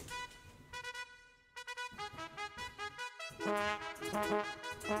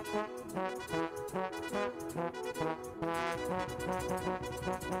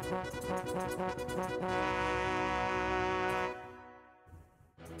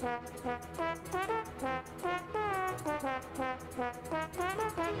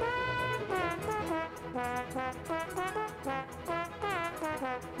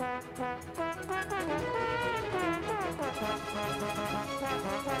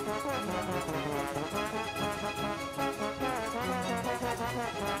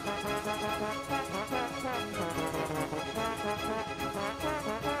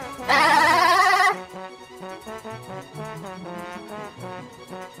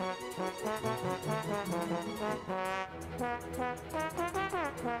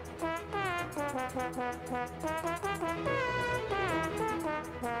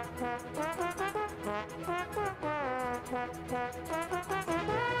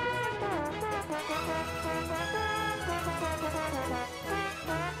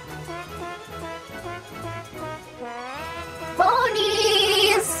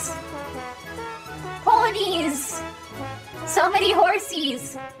 Ponies! Ponies! So many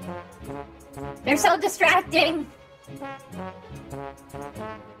horsies! They're so distracting!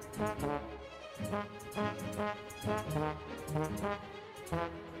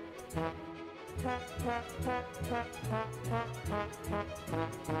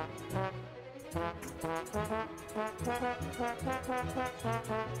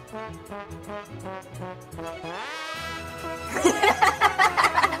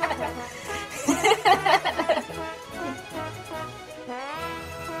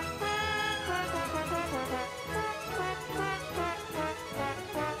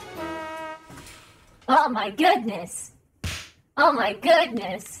 Oh my goodness! Oh my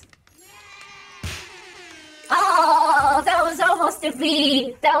goodness! Oh, that was almost a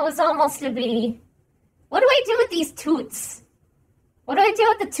B. That was almost a B. What do I do with these toots? What do I do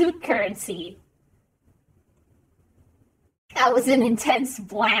with the toot currency? That was an intense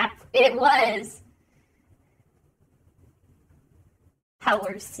blap. It was.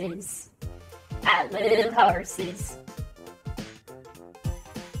 Horses. I love horses.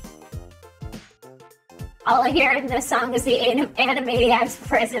 All I hear in this song is the Animaniacs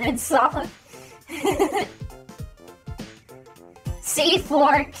President song.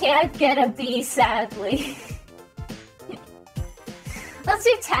 C4 can't get a B, sadly. Let's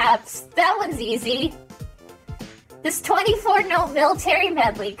do taps. That one's easy. This 24-note military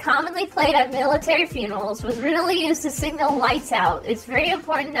medley, commonly played at military funerals, was really used to signal lights out. It's very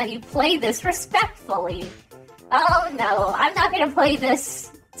important that you play this respectfully. Oh no, I'm not going to play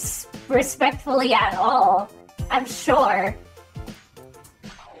this respectfully at all, I'm sure.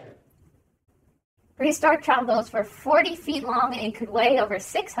 Prehistoric trombones were 40 feet long and could weigh over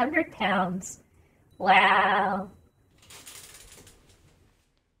 600 pounds. Wow.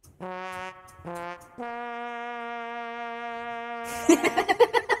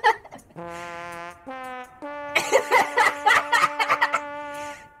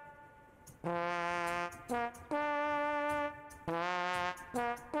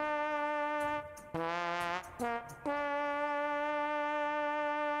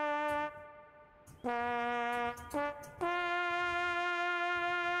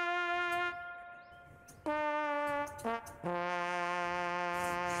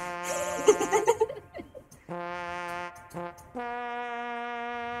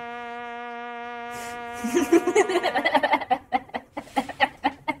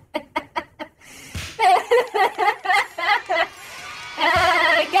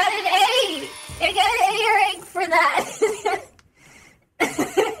 I got an A! I got an A rank for that!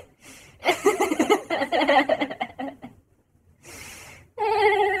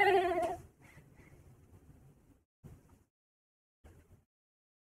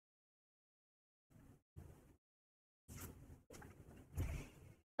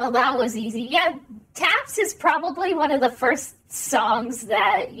 Oh, that was easy. Yeah, taps is probably one of the first songs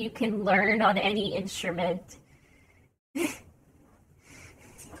that you can learn on any instrument.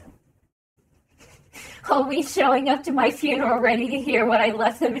 Homie showing up to my funeral ready to hear what I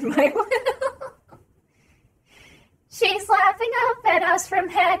left them in my will. She's laughing up at us from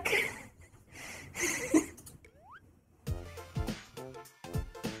heck.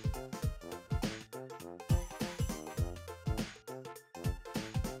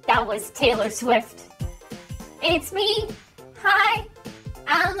 That was Taylor Swift. It's me. Hi.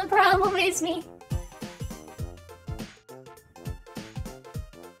 I'm the problem, it's me.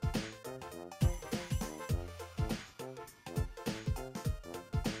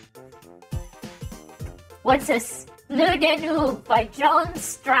 What's this? Le Danube by John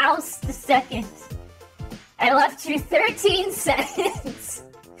Strauss II. I left you 13 cents.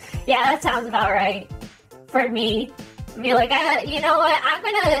 Yeah, that sounds about right. For me. Be like, you know what? I'm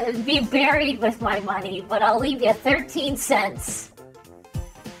gonna be buried with my money, but I'll leave you 13 cents.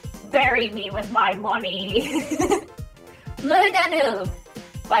 Bury me with my money. Le Danube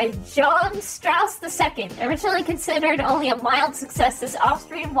by John Strauss II. Originally considered only a mild success, this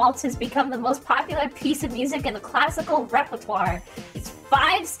Austrian waltz has become the most popular piece of music in the classical repertoire. It's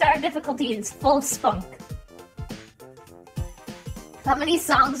 5-star difficulty and it's full of spunk. How many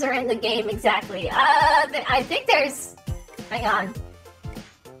songs are in the game exactly? I think there's... Hang on.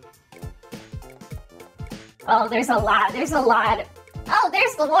 Oh, there's a lot. There's a lot. Oh,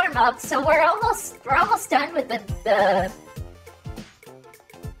 there's the warm-up. So we're almost done with the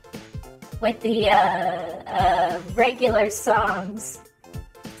regular songs.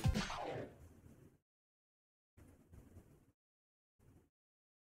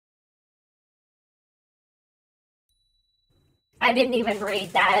 I didn't even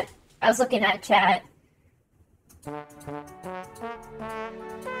read that. I was looking at chat.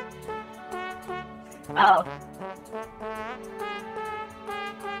 Oh.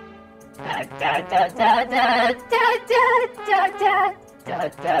 Da da da da da da da da da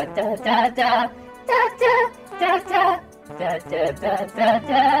da da da da da da da da da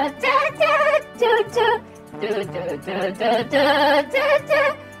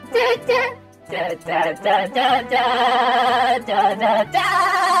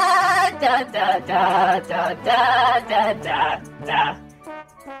da da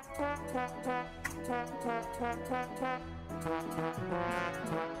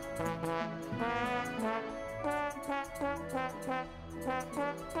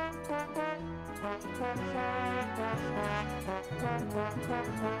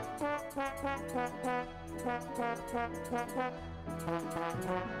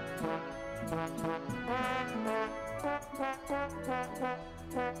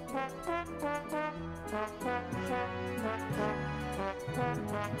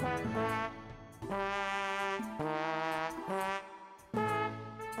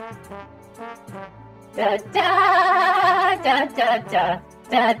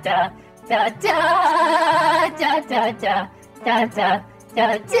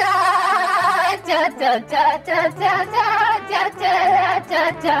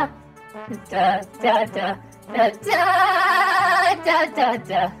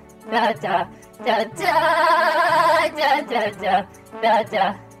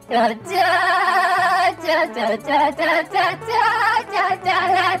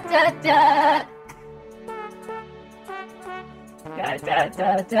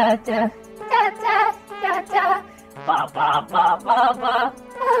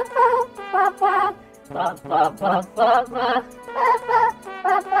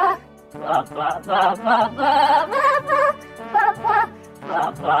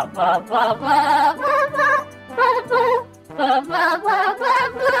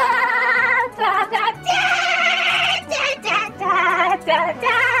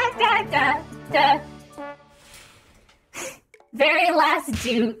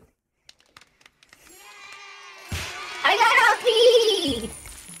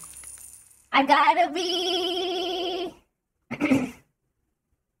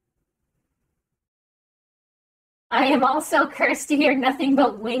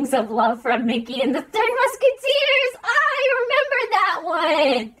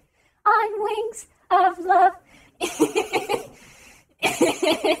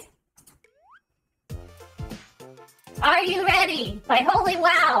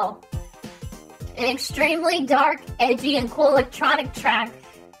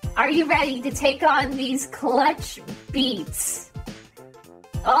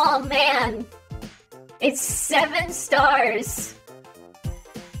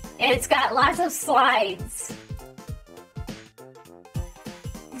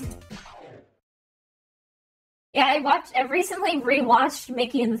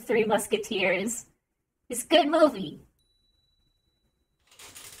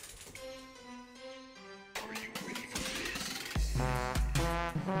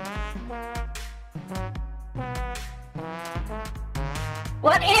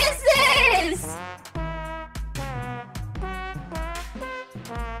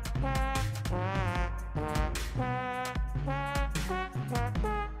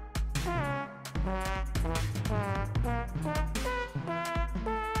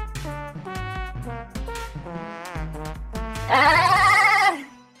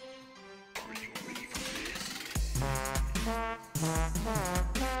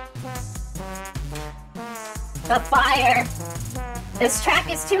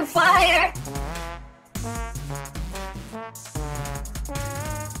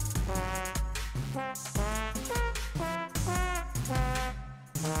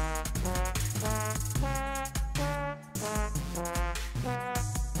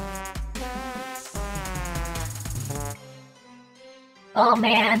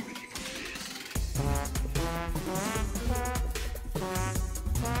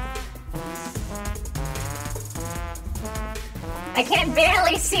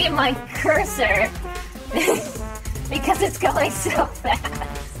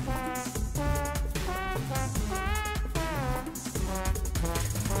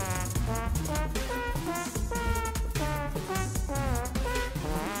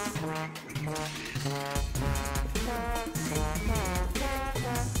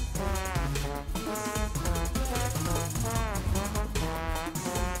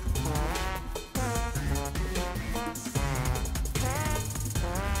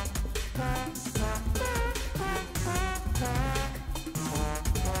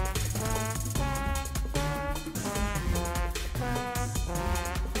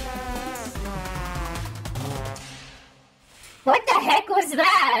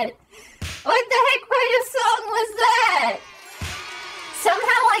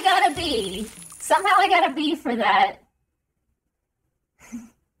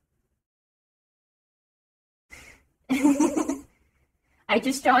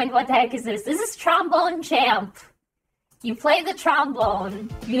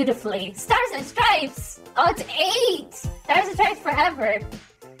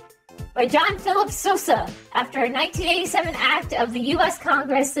by John Philip Sousa. After a 1987 act of the U.S.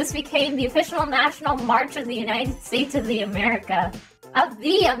 Congress, this became the official national march of the United States of the America. Of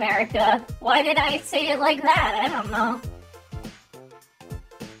the America? Why did I say it like that? I don't know.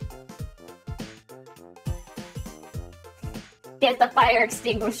 Get the fire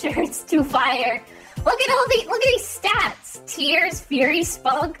extinguishers to fire. Look at these stats. Tears, fury,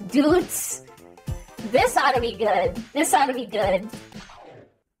 spunk, doots. This ought to be good. This ought to be good.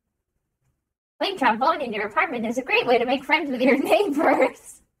 Playing trombone in your apartment is a great way to make friends with your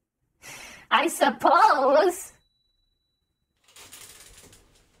neighbors. I suppose.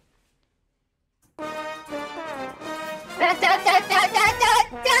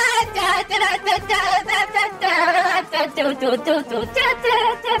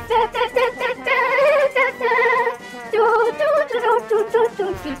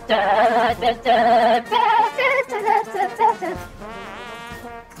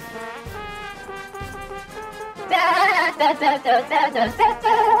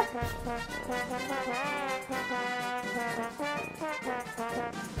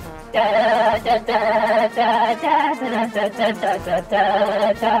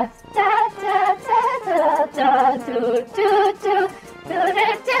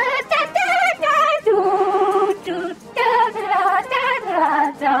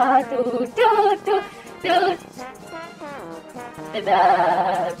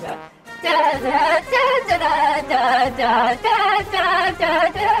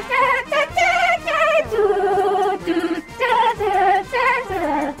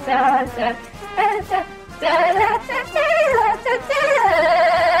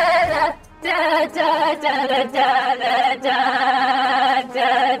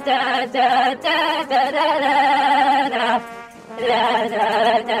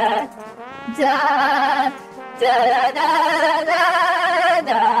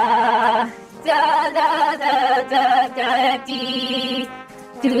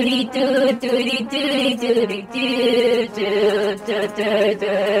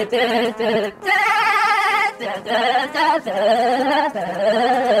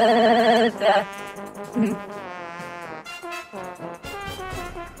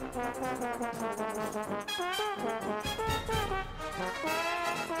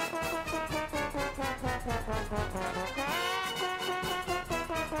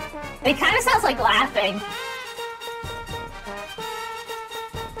 It kind of sounds like laughing.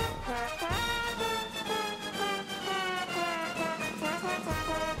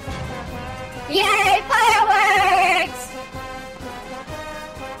 Yay, fireworks!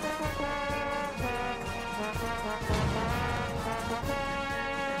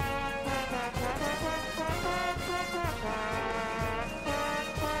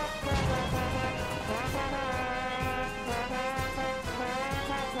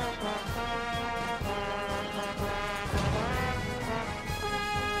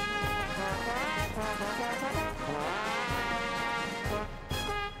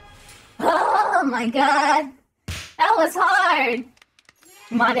 Oh my god, that was hard.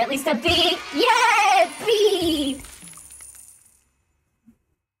 Come on, at least a B. Yeah, B.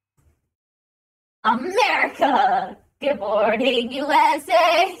 America. Good morning,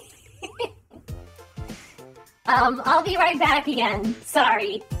 USA. I'll be right back again.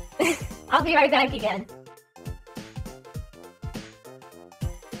 Sorry. I'll be right back again.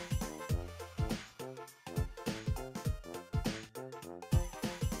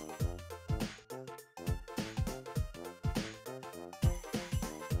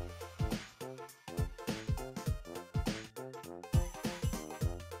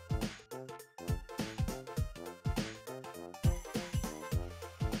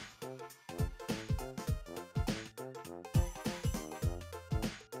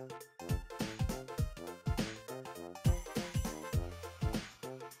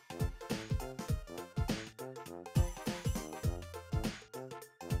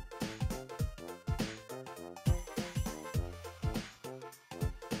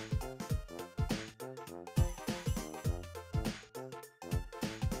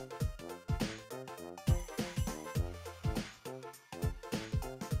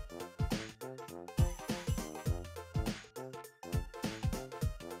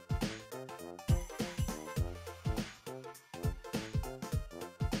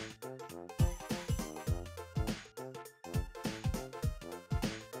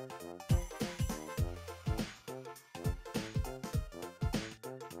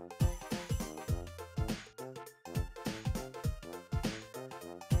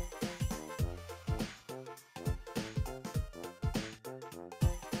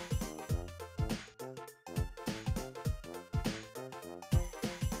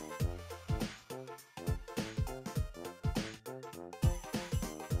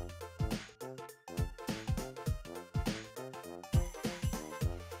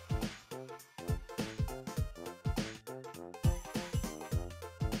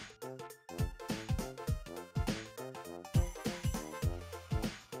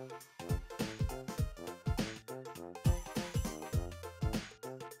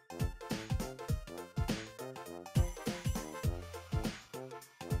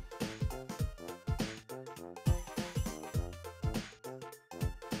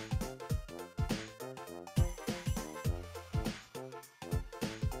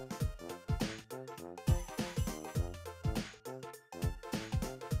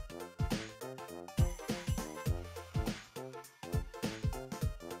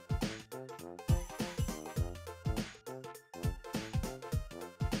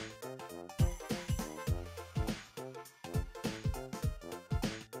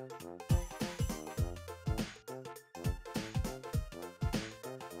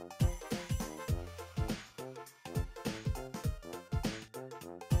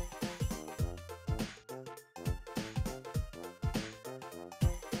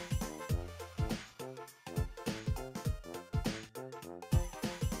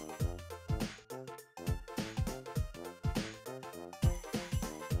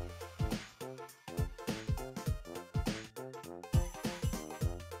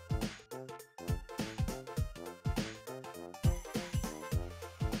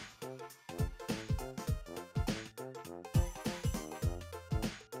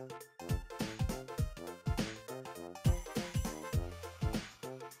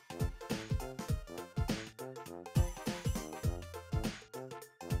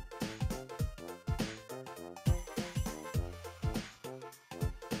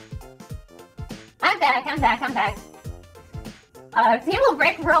 back, I'm back, I'm back. Are people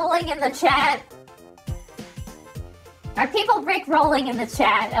brick rolling in the chat? Are people brick rolling in the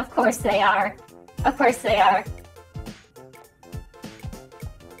chat? Of course they are. Of course they are.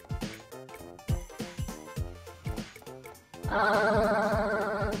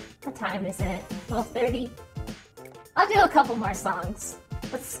 What time is it? 12:30? I'll do a couple more songs.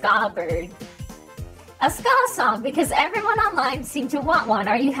 With Ska Bird. A ska song, because everyone online seemed to want one.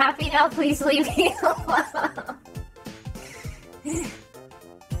 Are you happy now? Please leave me alone.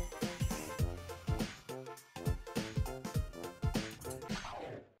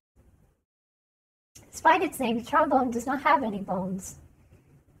 Despite its name, Trombone does not have any bones.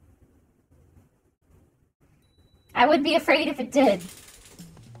 I would be afraid if it did.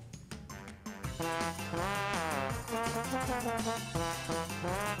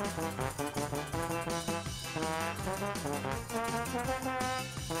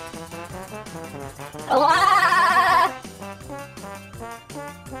 Ah!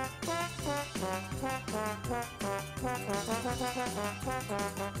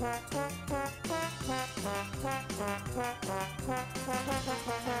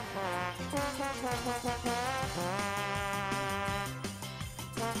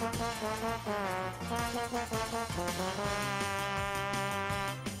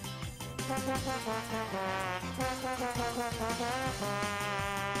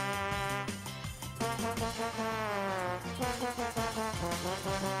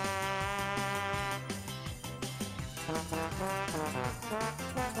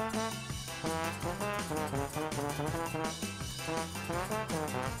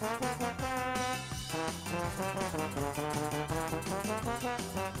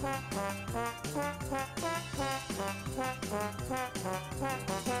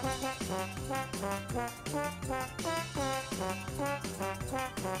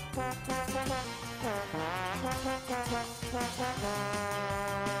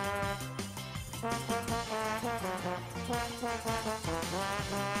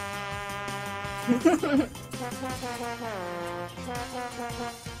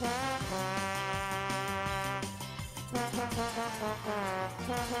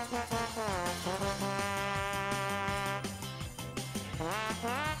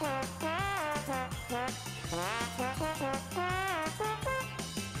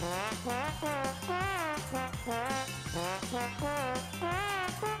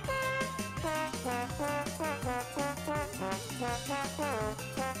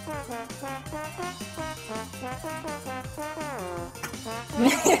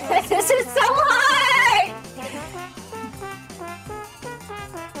 This is so hard!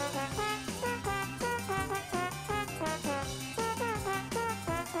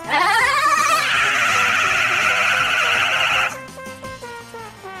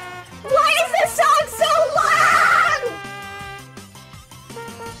 Why is this song so long?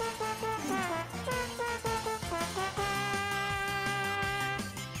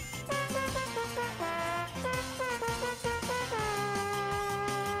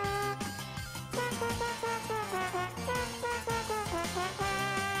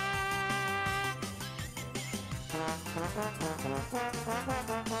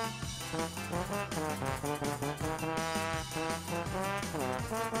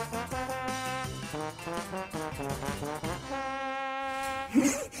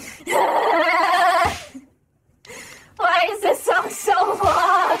 Why is this song so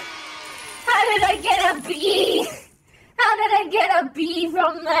long? How did I get a B? How did I get a B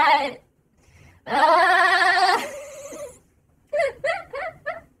from that?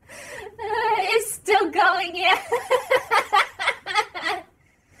 It's still going, yeah.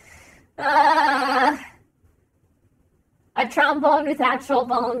 A trombone with actual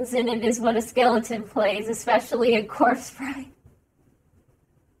bones in it is what a skeleton plays, especially a corpse bride.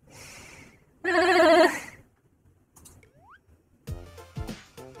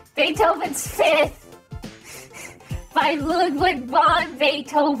 Beethoven's Fifth by Ludwig van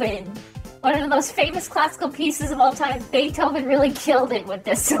Beethoven. One of the most famous classical pieces of all time. Beethoven really killed it with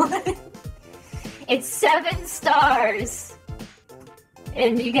this one. It's 7 stars.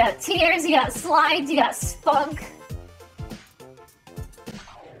 And you got tears, you got slides, you got spunk.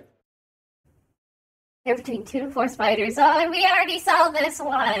 They're between 2 to 4 spiders. Oh, we already saw this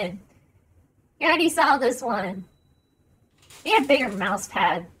one. We already saw this one. We had bigger mouse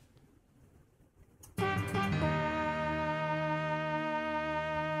pad.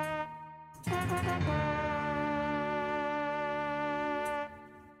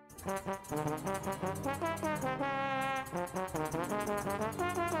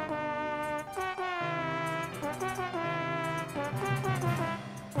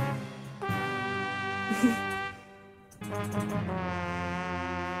 Ah!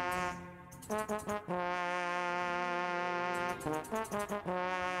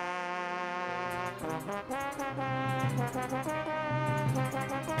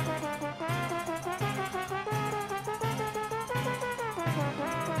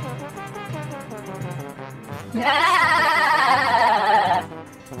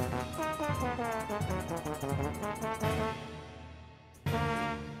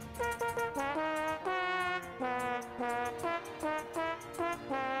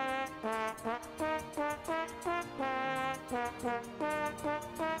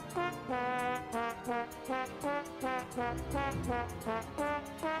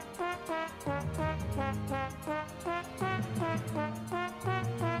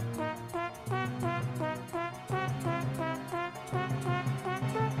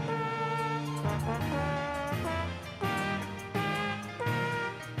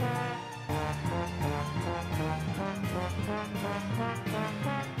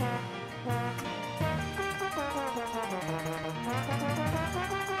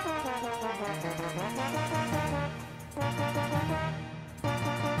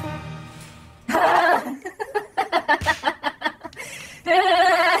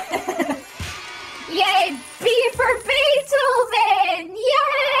 Yay! B for Beethoven!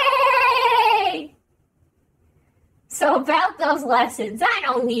 Yay! So about those lessons, I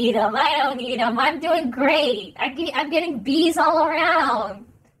don't need them. I'm doing great. I'm getting B's all around.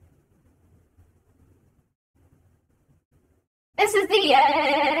 This is the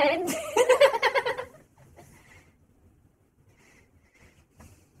end.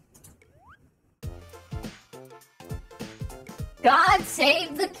 God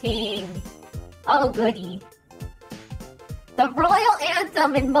save the king. Oh, goody. The royal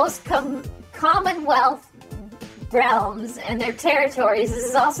anthem in most Commonwealth realms and their territories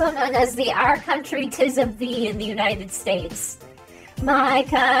is also known as the Our Country 'Tis of Thee in the United States. My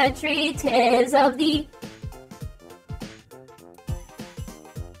country 'tis of thee.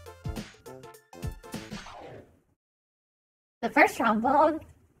 The first trombone?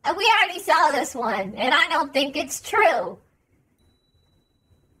 We already saw this one, and I don't think it's true.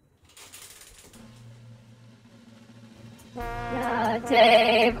 God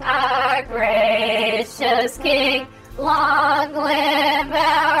save our gracious King, long live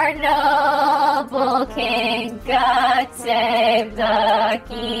our noble King. God save the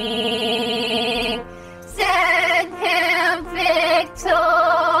King, send him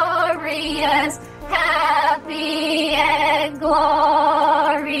victorious, happy and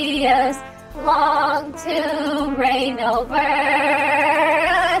glorious, long to reign over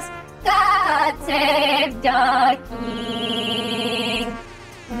us. God save the King.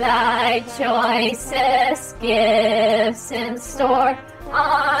 Thy choicest gifts in store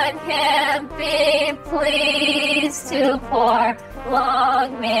on him be pleased to pour.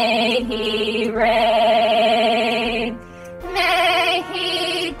 Long may he reign. May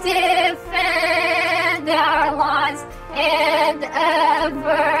he defend our laws and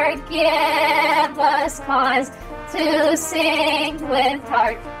ever give us cause to sing with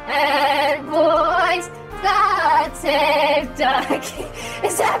heart and voice. God save Ducky.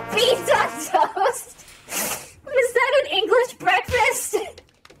 Is that beans on toast? Is that an English breakfast?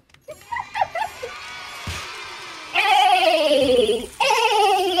 Hey!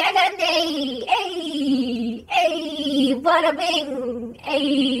 Hey! I got an A! A! A! Bada bing!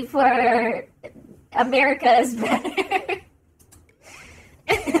 A for America is better.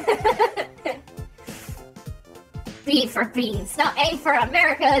 B for beans. No, A for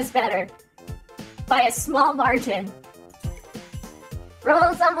America is better. By a small margin.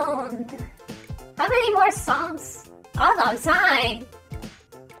 Rosamund. How many more songs? All the time.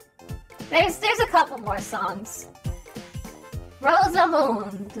 There's a couple more songs.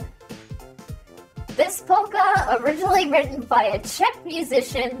 Rosamund. This polka, originally written by a Czech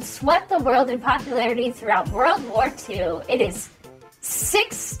musician, swept the world in popularity throughout World War II. It is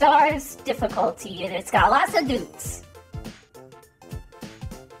 6 stars difficulty, and it's got lots of dudes.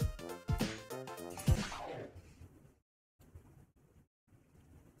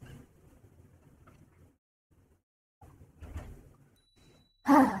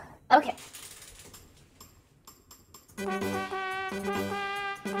 Okay.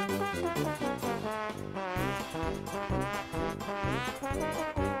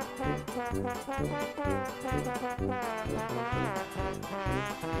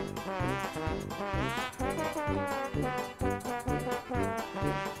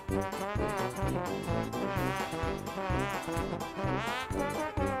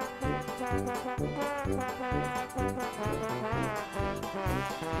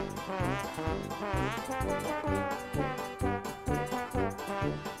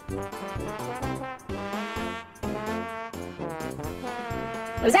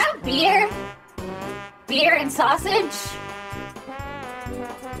 Was that beer? Beer and sausage?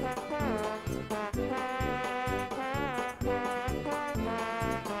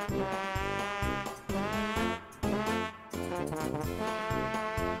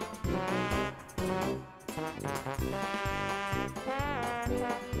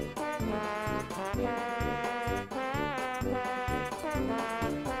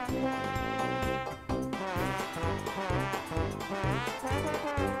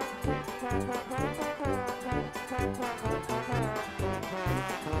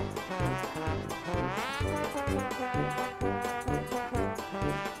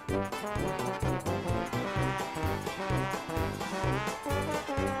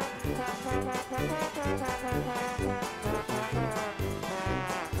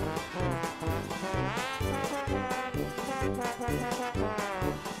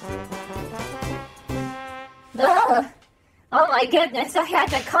 Ugh. Oh my goodness, I had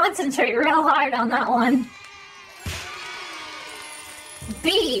to concentrate real hard on that one.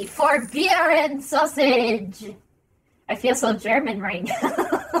 B for beer and sausage. I feel so German right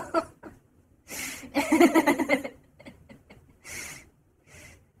now.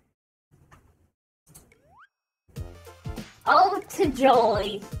 Ode to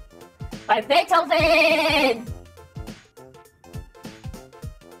Joy by Beethoven.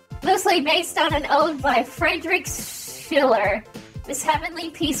 Loosely based on an ode by Friedrich Schiller, this heavenly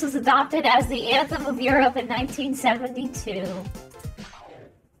piece was adopted as the anthem of Europe in 1972.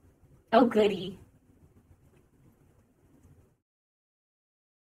 Oh goody.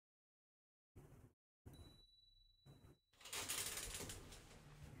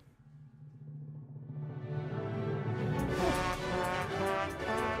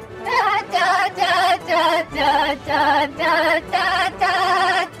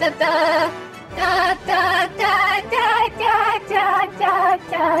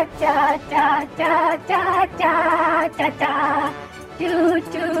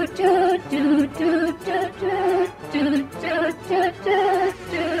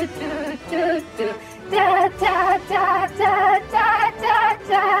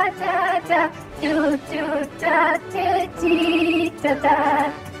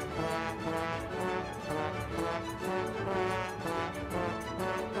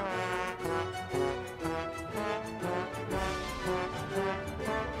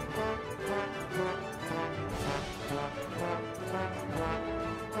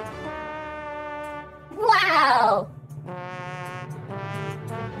 Wow!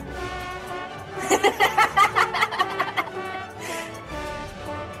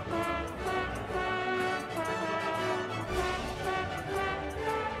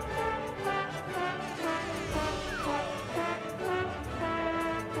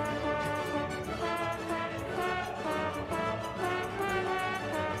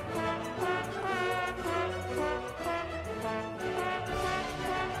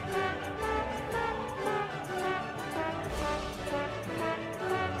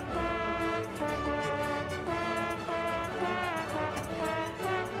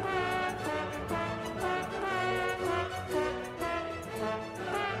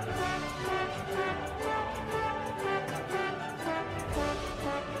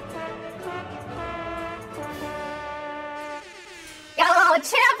 Oh,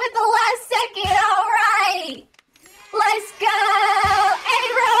 champ at the last second, all right. Let's go,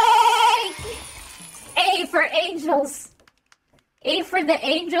 A-Rank! A for angels. A for the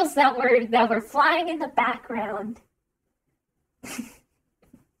angels that were flying in the background.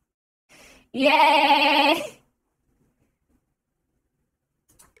 Yay!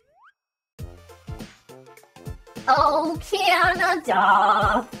 Oh,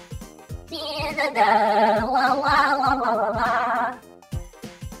 Canada. Canada, la la la la la la.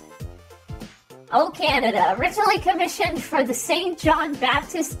 Oh, Canada, originally commissioned for the St. John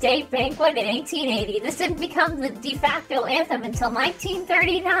Baptist Day Banquet in 1880. This didn't become the de facto anthem until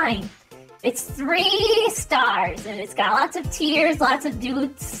 1939. It's 3 stars, and it's got lots of tears, lots of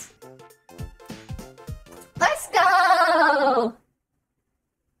doots. Let's go!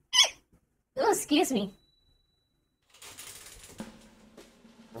 Oh, excuse me.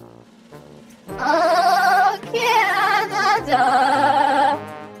 Oh, Canada,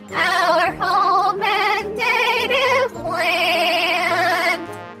 our home and native land,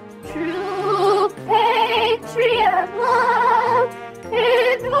 true patriot love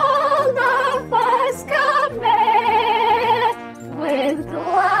in all of us command. With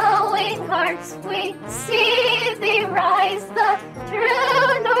glowing hearts we see thee rise, the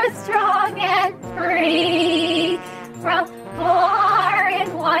true north strong and free. From far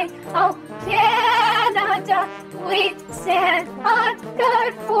and wide, oh Canada, Canada, we stand on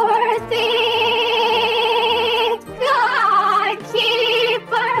guard for thee. God,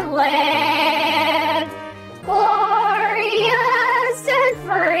 keep our land glorious and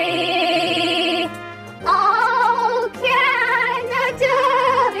free. Oh, Canada,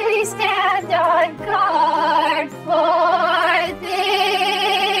 we stand on guard for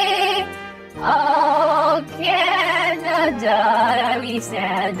thee. Oh, Canada, we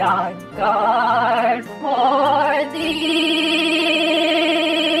stand on guard for thee.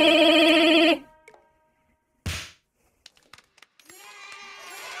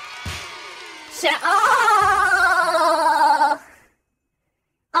 Oh,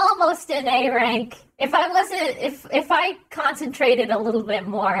 almost an A rank. If I concentrated a little bit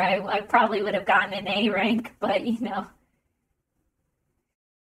more, I probably would have gotten an A rank, but you know.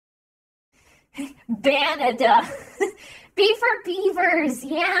 Canada. B for beavers.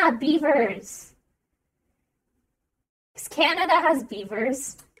 Yeah, beavers. Because Canada has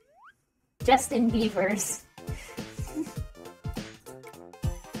beavers. Justin Beavers.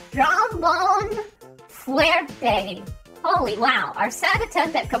 Trombone fuerte. Holy wow. Our sad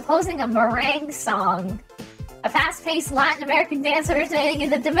attempt at composing a merengue song. A fast-paced Latin American dance originating in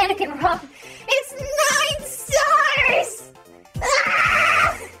the Dominican Republic. It's 9 stars!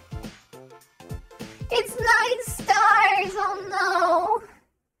 Ah! It's 9 stars! Oh no!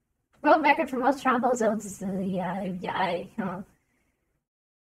 World record for most trombone zones is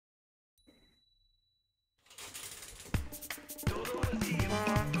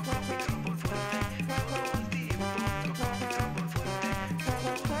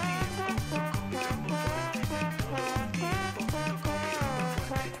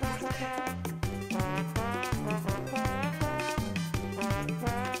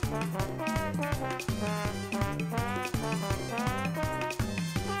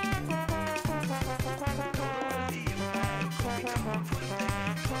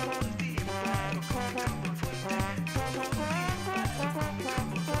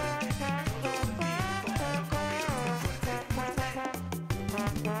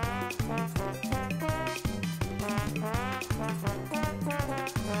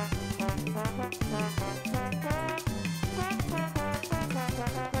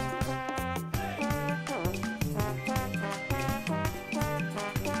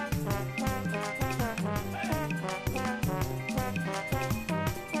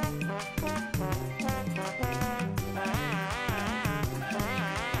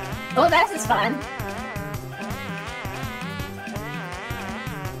Oh, this is fun.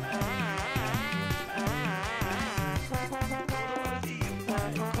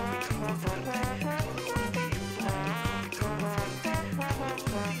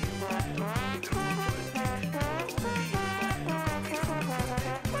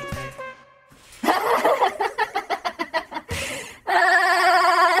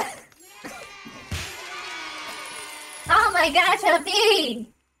 Oh my gosh, a bee!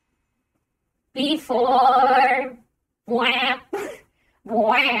 Before wham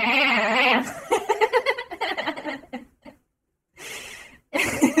wham.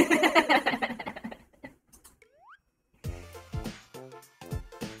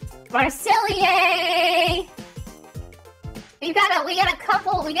 Marseille! We got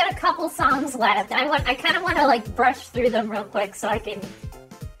a couple songs left. I kind of want to like brush through them real quick so I can,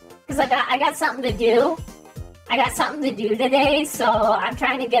 because I got something to do. I got something to do today, so I'm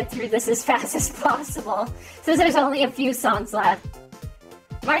trying to get through this as fast as possible, since there's only a few songs left.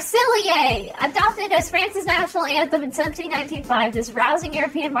 Marseille! Adopted as France's national anthem in 1995, this rousing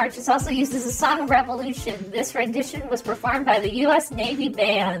European march is also used as a song of revolution. This rendition was performed by the U.S. Navy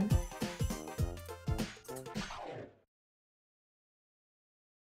Band.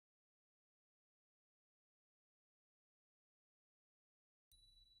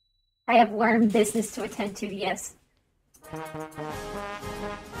 I have worm business to attend to, yes.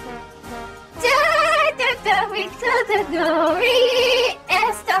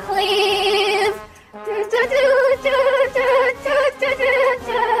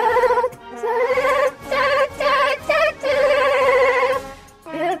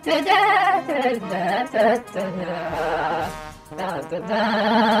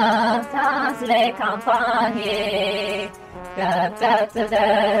 Dans les campagnes. Da, da, da, da,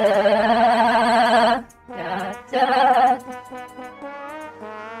 da, da.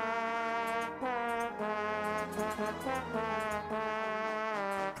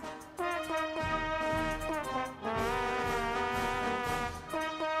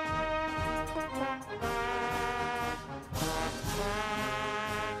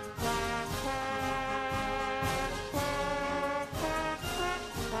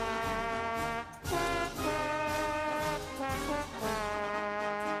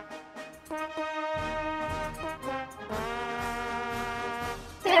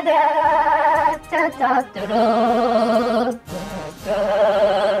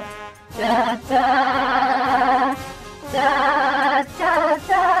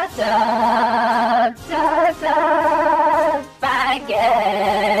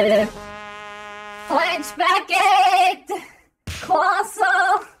 Baguette. French baguette.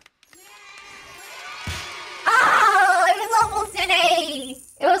 Croissant. Oh, it was almost an A.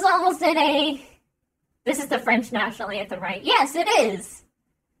 It was almost an A. This is the French national anthem, right? Yes, it is.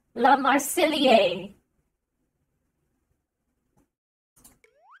 La Marseillaise.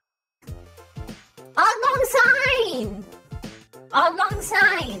 Oblong Sign! Oblong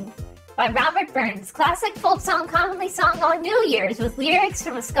Sign by Robert Burns. Classic folk song commonly sung on New Year's with lyrics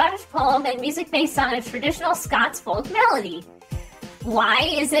from a Scottish poem and music based on a traditional Scots folk melody. Why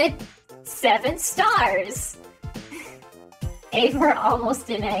is it 7 stars? A for almost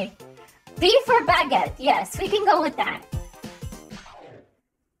an A. B for baguette. Yes, we can go with that.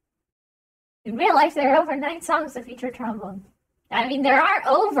 In real life, there are over 9 songs that feature trombone. I mean, there are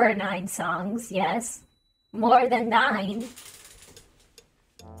over 9 songs, yes. More than 9.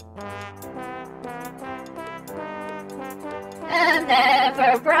 And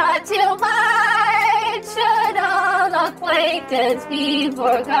never brought to mind, should all acquaintance be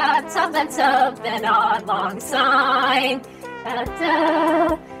forgot, something on long sign. Da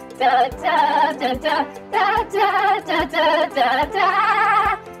da da da da da da da da da da da.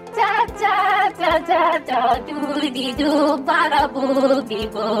 Da da da da da doody doo bada boo be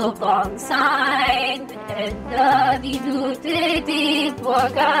boo long sign and da dee doo dee dee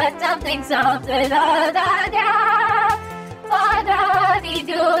forgot something da da da da da dee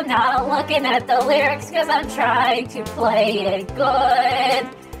doo. Now looking at the lyrics because I'm trying to play it good.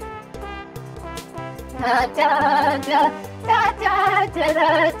 Da da da da da da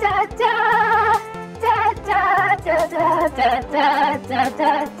da da da. Da da da da da da da da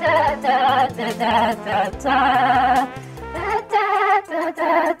da da da da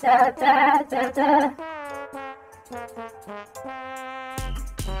da da da da da.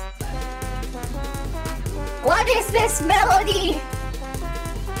 What is this melody?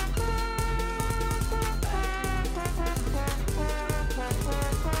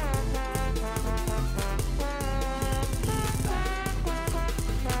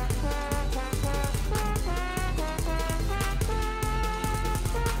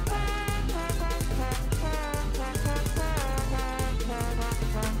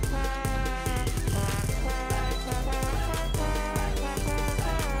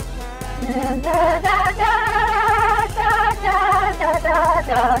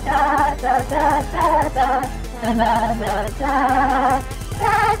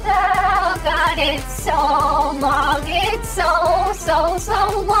 Oh God, it's so long. It's so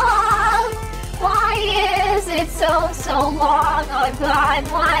long. Why is it so long? Oh God,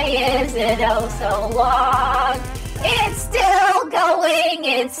 why is it so long? It's still going.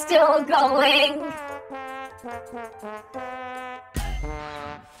 It's still going.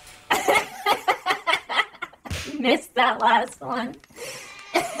 Missed that last one.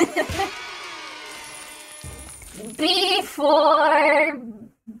 Before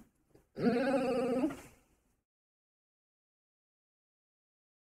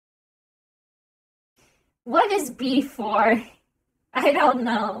what is B for? I don't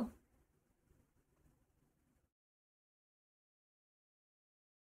know.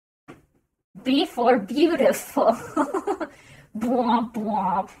 B for beautiful. Bwomp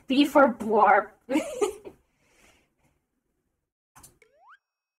bwomp. B for bwarp.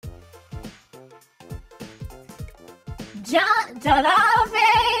 Jarabe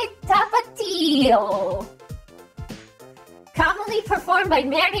Tapatio. Commonly performed by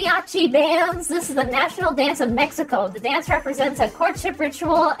mariachi bands, this is the national dance of Mexico. The dance represents a courtship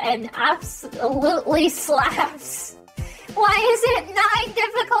ritual and absolutely slaps. Why is it 9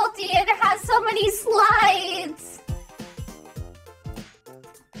 difficulty and it has so many slides?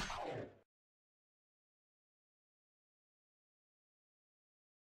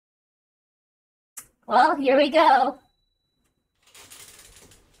 Well, here we go.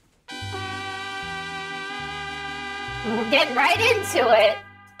 We're getting right into it.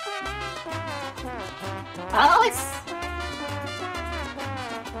 Oh, it's...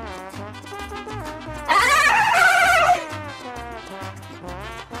 Ah!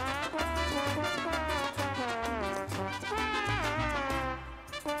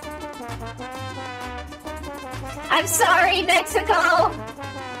 I'm sorry, Mexico.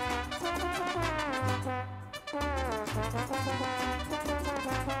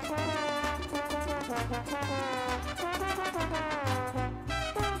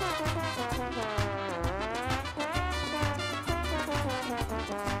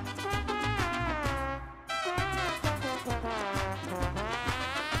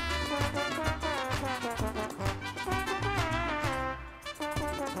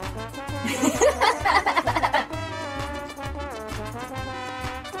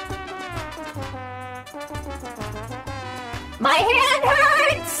 My hand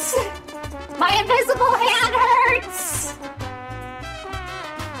hurts! My invisible hand hurts!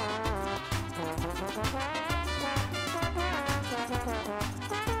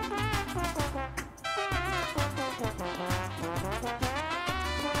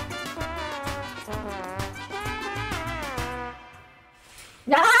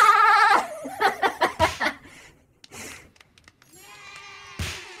 Ah!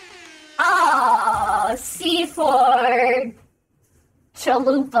 Oh, C for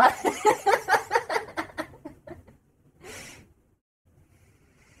chalupa.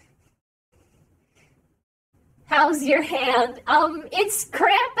 How's your hand? It's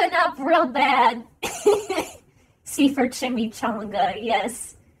cramping up real bad. C for chimichanga,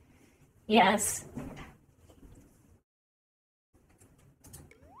 yes. Yes.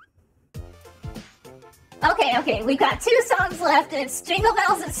 Okay, we've got 2 songs left, and it's Jingle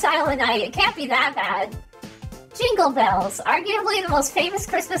Bells and Silent Night. It can't be that bad. Jingle Bells, arguably the most famous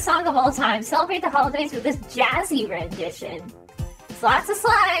Christmas song of all time. Celebrate the holidays with this jazzy rendition. It's lots of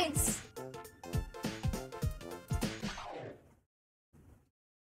slides.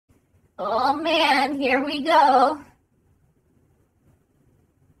 Oh man, here we go.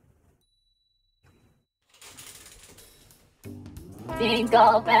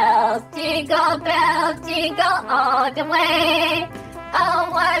 Jingle bells, jingle all the way. Oh,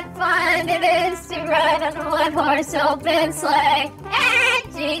 what fun it is to ride on a one-horse open sleigh.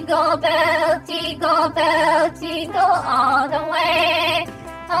 And jingle jingle all the way.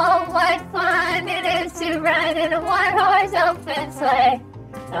 Oh, what fun it is to ride in a one-horse open sleigh.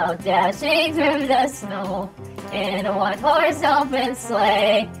 Oh, dashing through the snow in a one-horse open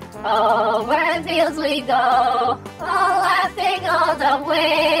sleigh. Over the fields we go, all laughing all the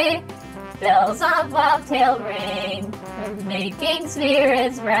way. Bells on bobtail ring, making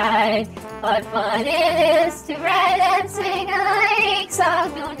spirits bright. What fun it is to ride and sing a lake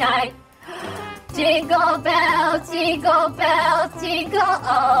song tonight. Jingle bells, jingle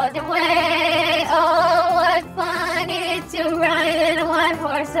all the way. Oh, what fun it is to ride in a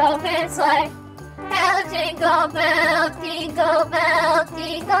one-horse open sleigh. Oh, jingle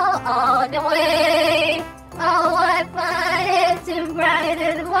all the way. Oh, what fun it is to ride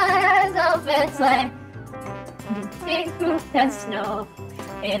in a one-horse open sleigh. Big through the snow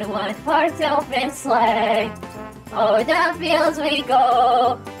in a one-horse open sleigh. Over the fields we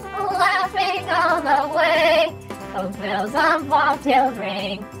go, laughing all the way. Oh, bells on bobtail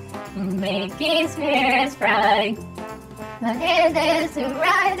ring, making spirits bright. But it is to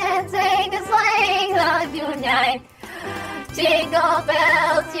ride and sing a sleighing song tonight. Jingle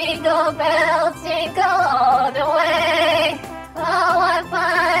bells, jingle all the way. Oh, what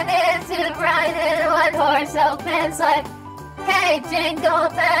fun it is to ride in a one-horse open sleigh. Hey, jingle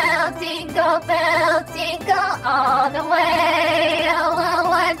bells, jingle all the way. Oh,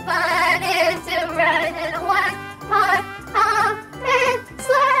 what fun it is to ride in a one-horse open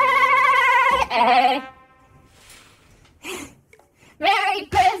sleigh. Merry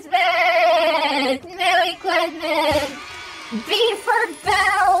Christmas! Merry Christmas! B for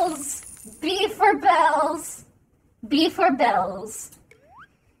bells! B for bells! B for bells.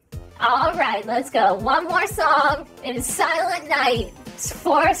 Alright, let's go. One more song. It is Silent Night. It's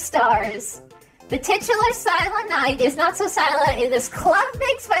 4 stars. The titular Silent Night is not so silent in this club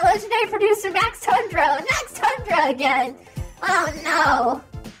mix by legendary producer Max Tundra. Max Tundra again! Oh no!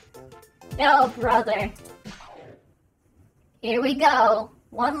 No, brother. Here we go.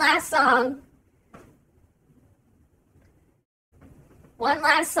 One last song. One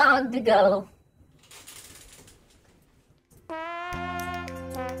last song to go.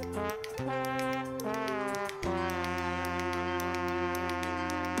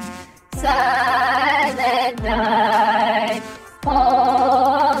 Silent night,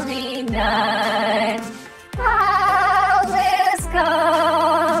 holy night, all is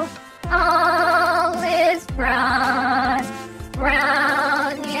calm, all is bright.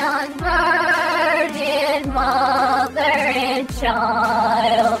 Brown young virgin mother and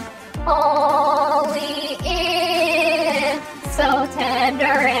child, holy in, so tender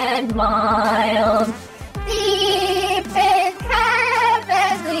and mild, deep in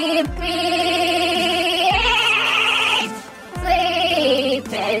heavenly peace, sleep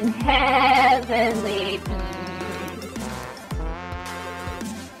in heavenly peace.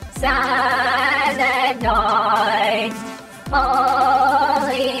 Silent night,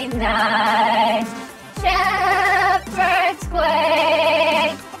 holy night, shepherds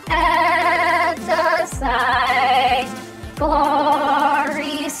quake at the sight,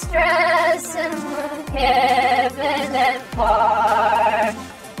 glory stretched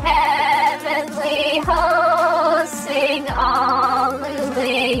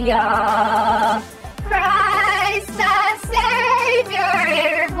Hallelujah. Christ the Savior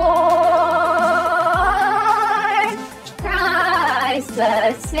is born. Christ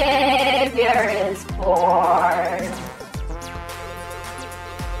the Savior is born.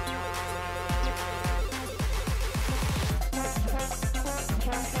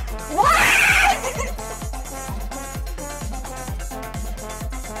 What?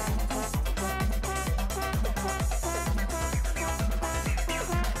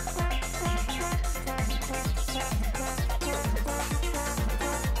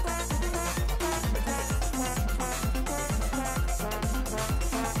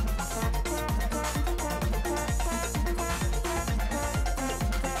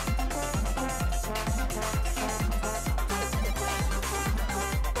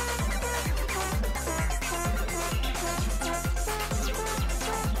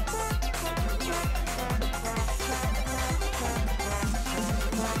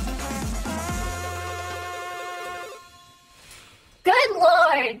 Good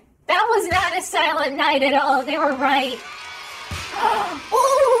Lord, that was not a silent night at all. They were right.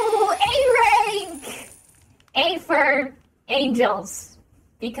 Ooh, A rank. A for angels,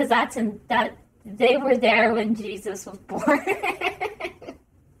 because that they were there when Jesus was born.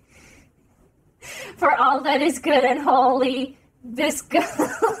 For all that is good and holy, this goes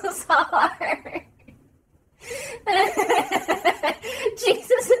hard.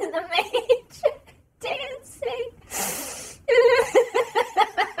 Jesus in the manger dancing.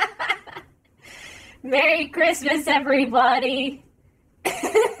 Merry Christmas, everybody.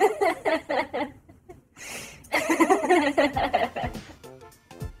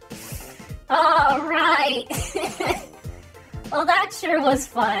 All right. Well, that sure was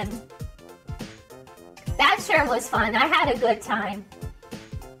fun. That sure was fun. I had a good time.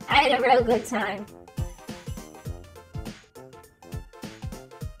 I had a real good time.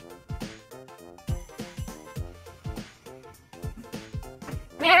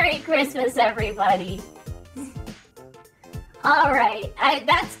 Merry Christmas, everybody. All right,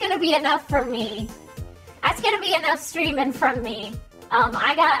 that's gonna be enough for me. That's gonna be enough streaming from me.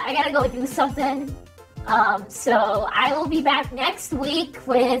 I gotta go do something. So I will be back next week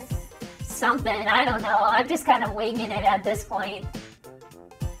with something. I don't know. I'm just kind of winging it at this point.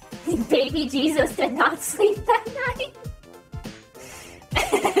 Baby Jesus did not sleep that night.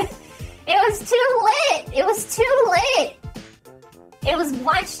 It was too lit. It was too lit. It was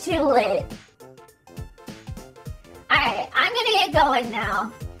much too lit. Alright, I'm gonna get going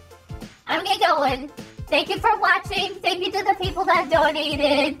now. I'm gonna get going. Thank you for watching. Thank you to the people that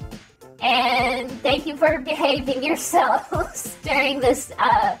donated. And thank you for behaving yourselves during this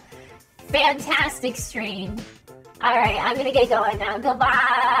fantastic stream. Alright, I'm gonna get going now.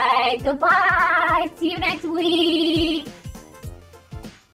 Goodbye. Goodbye. See you next week.